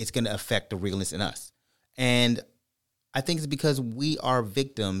it's going to affect the realness in us. And I think it's because we are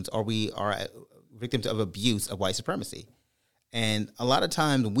victims of abuse of white supremacy. And a lot of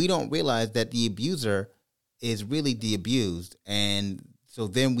times we don't realize that the abuser is really the abused. And so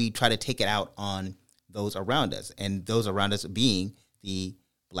then we try to take it out on those around us, and those around us being the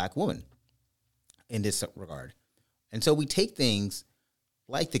Black woman in this regard. And so we take things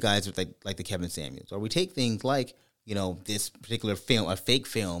like the guys like the Kevin Samuels, or we take things like, this particular film, a fake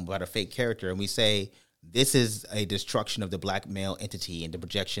film about a fake character, and we say, this is a destruction of the Black male entity and the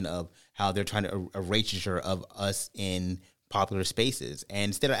projection of how they're trying to erasure of us in popular spaces. And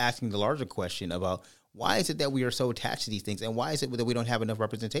instead of asking the larger question about why is it that we are so attached to these things, and why is it that we don't have enough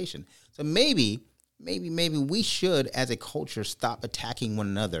representation? So maybe we should, as a culture, stop attacking one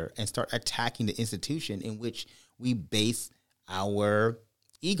another and start attacking the institution in which we base our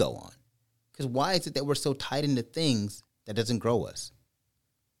ego on. Because why is it that we're so tied into things that doesn't grow us?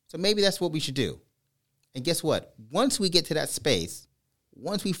 So maybe that's what we should do. And guess what? Once we get to that space,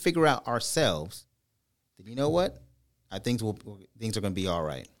 once we figure out ourselves, then you know what? I think things are going to be all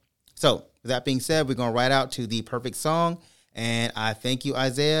right. So with that being said, we're going to ride out to the perfect song. And I thank you,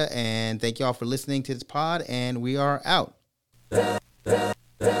 Isaiah, and thank you all for listening to this pod. And we are out.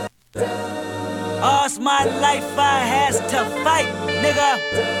 All's my life I has to fight,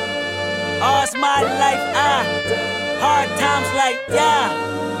 nigga. All's my life hard times like,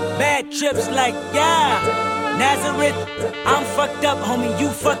 bad trips like, Nazareth. I'm fucked up, homie, you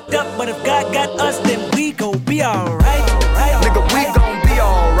fucked up. But if God got us, then we gon' be alright. Nigga, we gon' be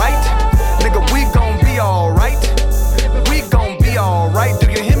alright. Nigga, we gon' be alright. We gon' be alright.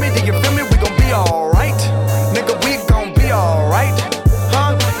 Do you hear me? Do you feel me? We gon' be alright. Nigga, we gon' be alright.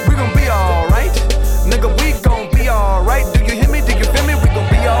 Huh? We gon' be alright. Nigga, we gon' be alright. Do you hear me? Do you feel me? We gon'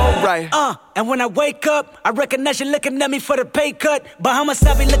 be alright. And when I wake up, I recognize you looking at me for the pay cut. Bahamas,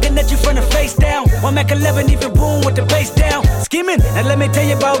 I be looking at you from the face down. One Mac 11, even boom with the bass down. Scheming, and let me tell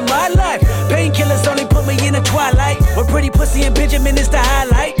you about my life. Painkillers only put me in the twilight. With pretty pussy and Benjamin is the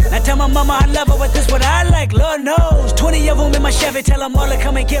highlight. I tell my mama I love her, but this what I like. Lord knows, 20 of them in my Chevy. Tell them all to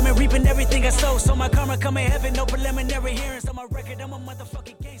come and get me, reaping everything I sow. So my karma come in heaven, no preliminary hearings on my record. I'm a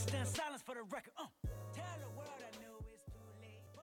motherfucking gangster. Silence for the record.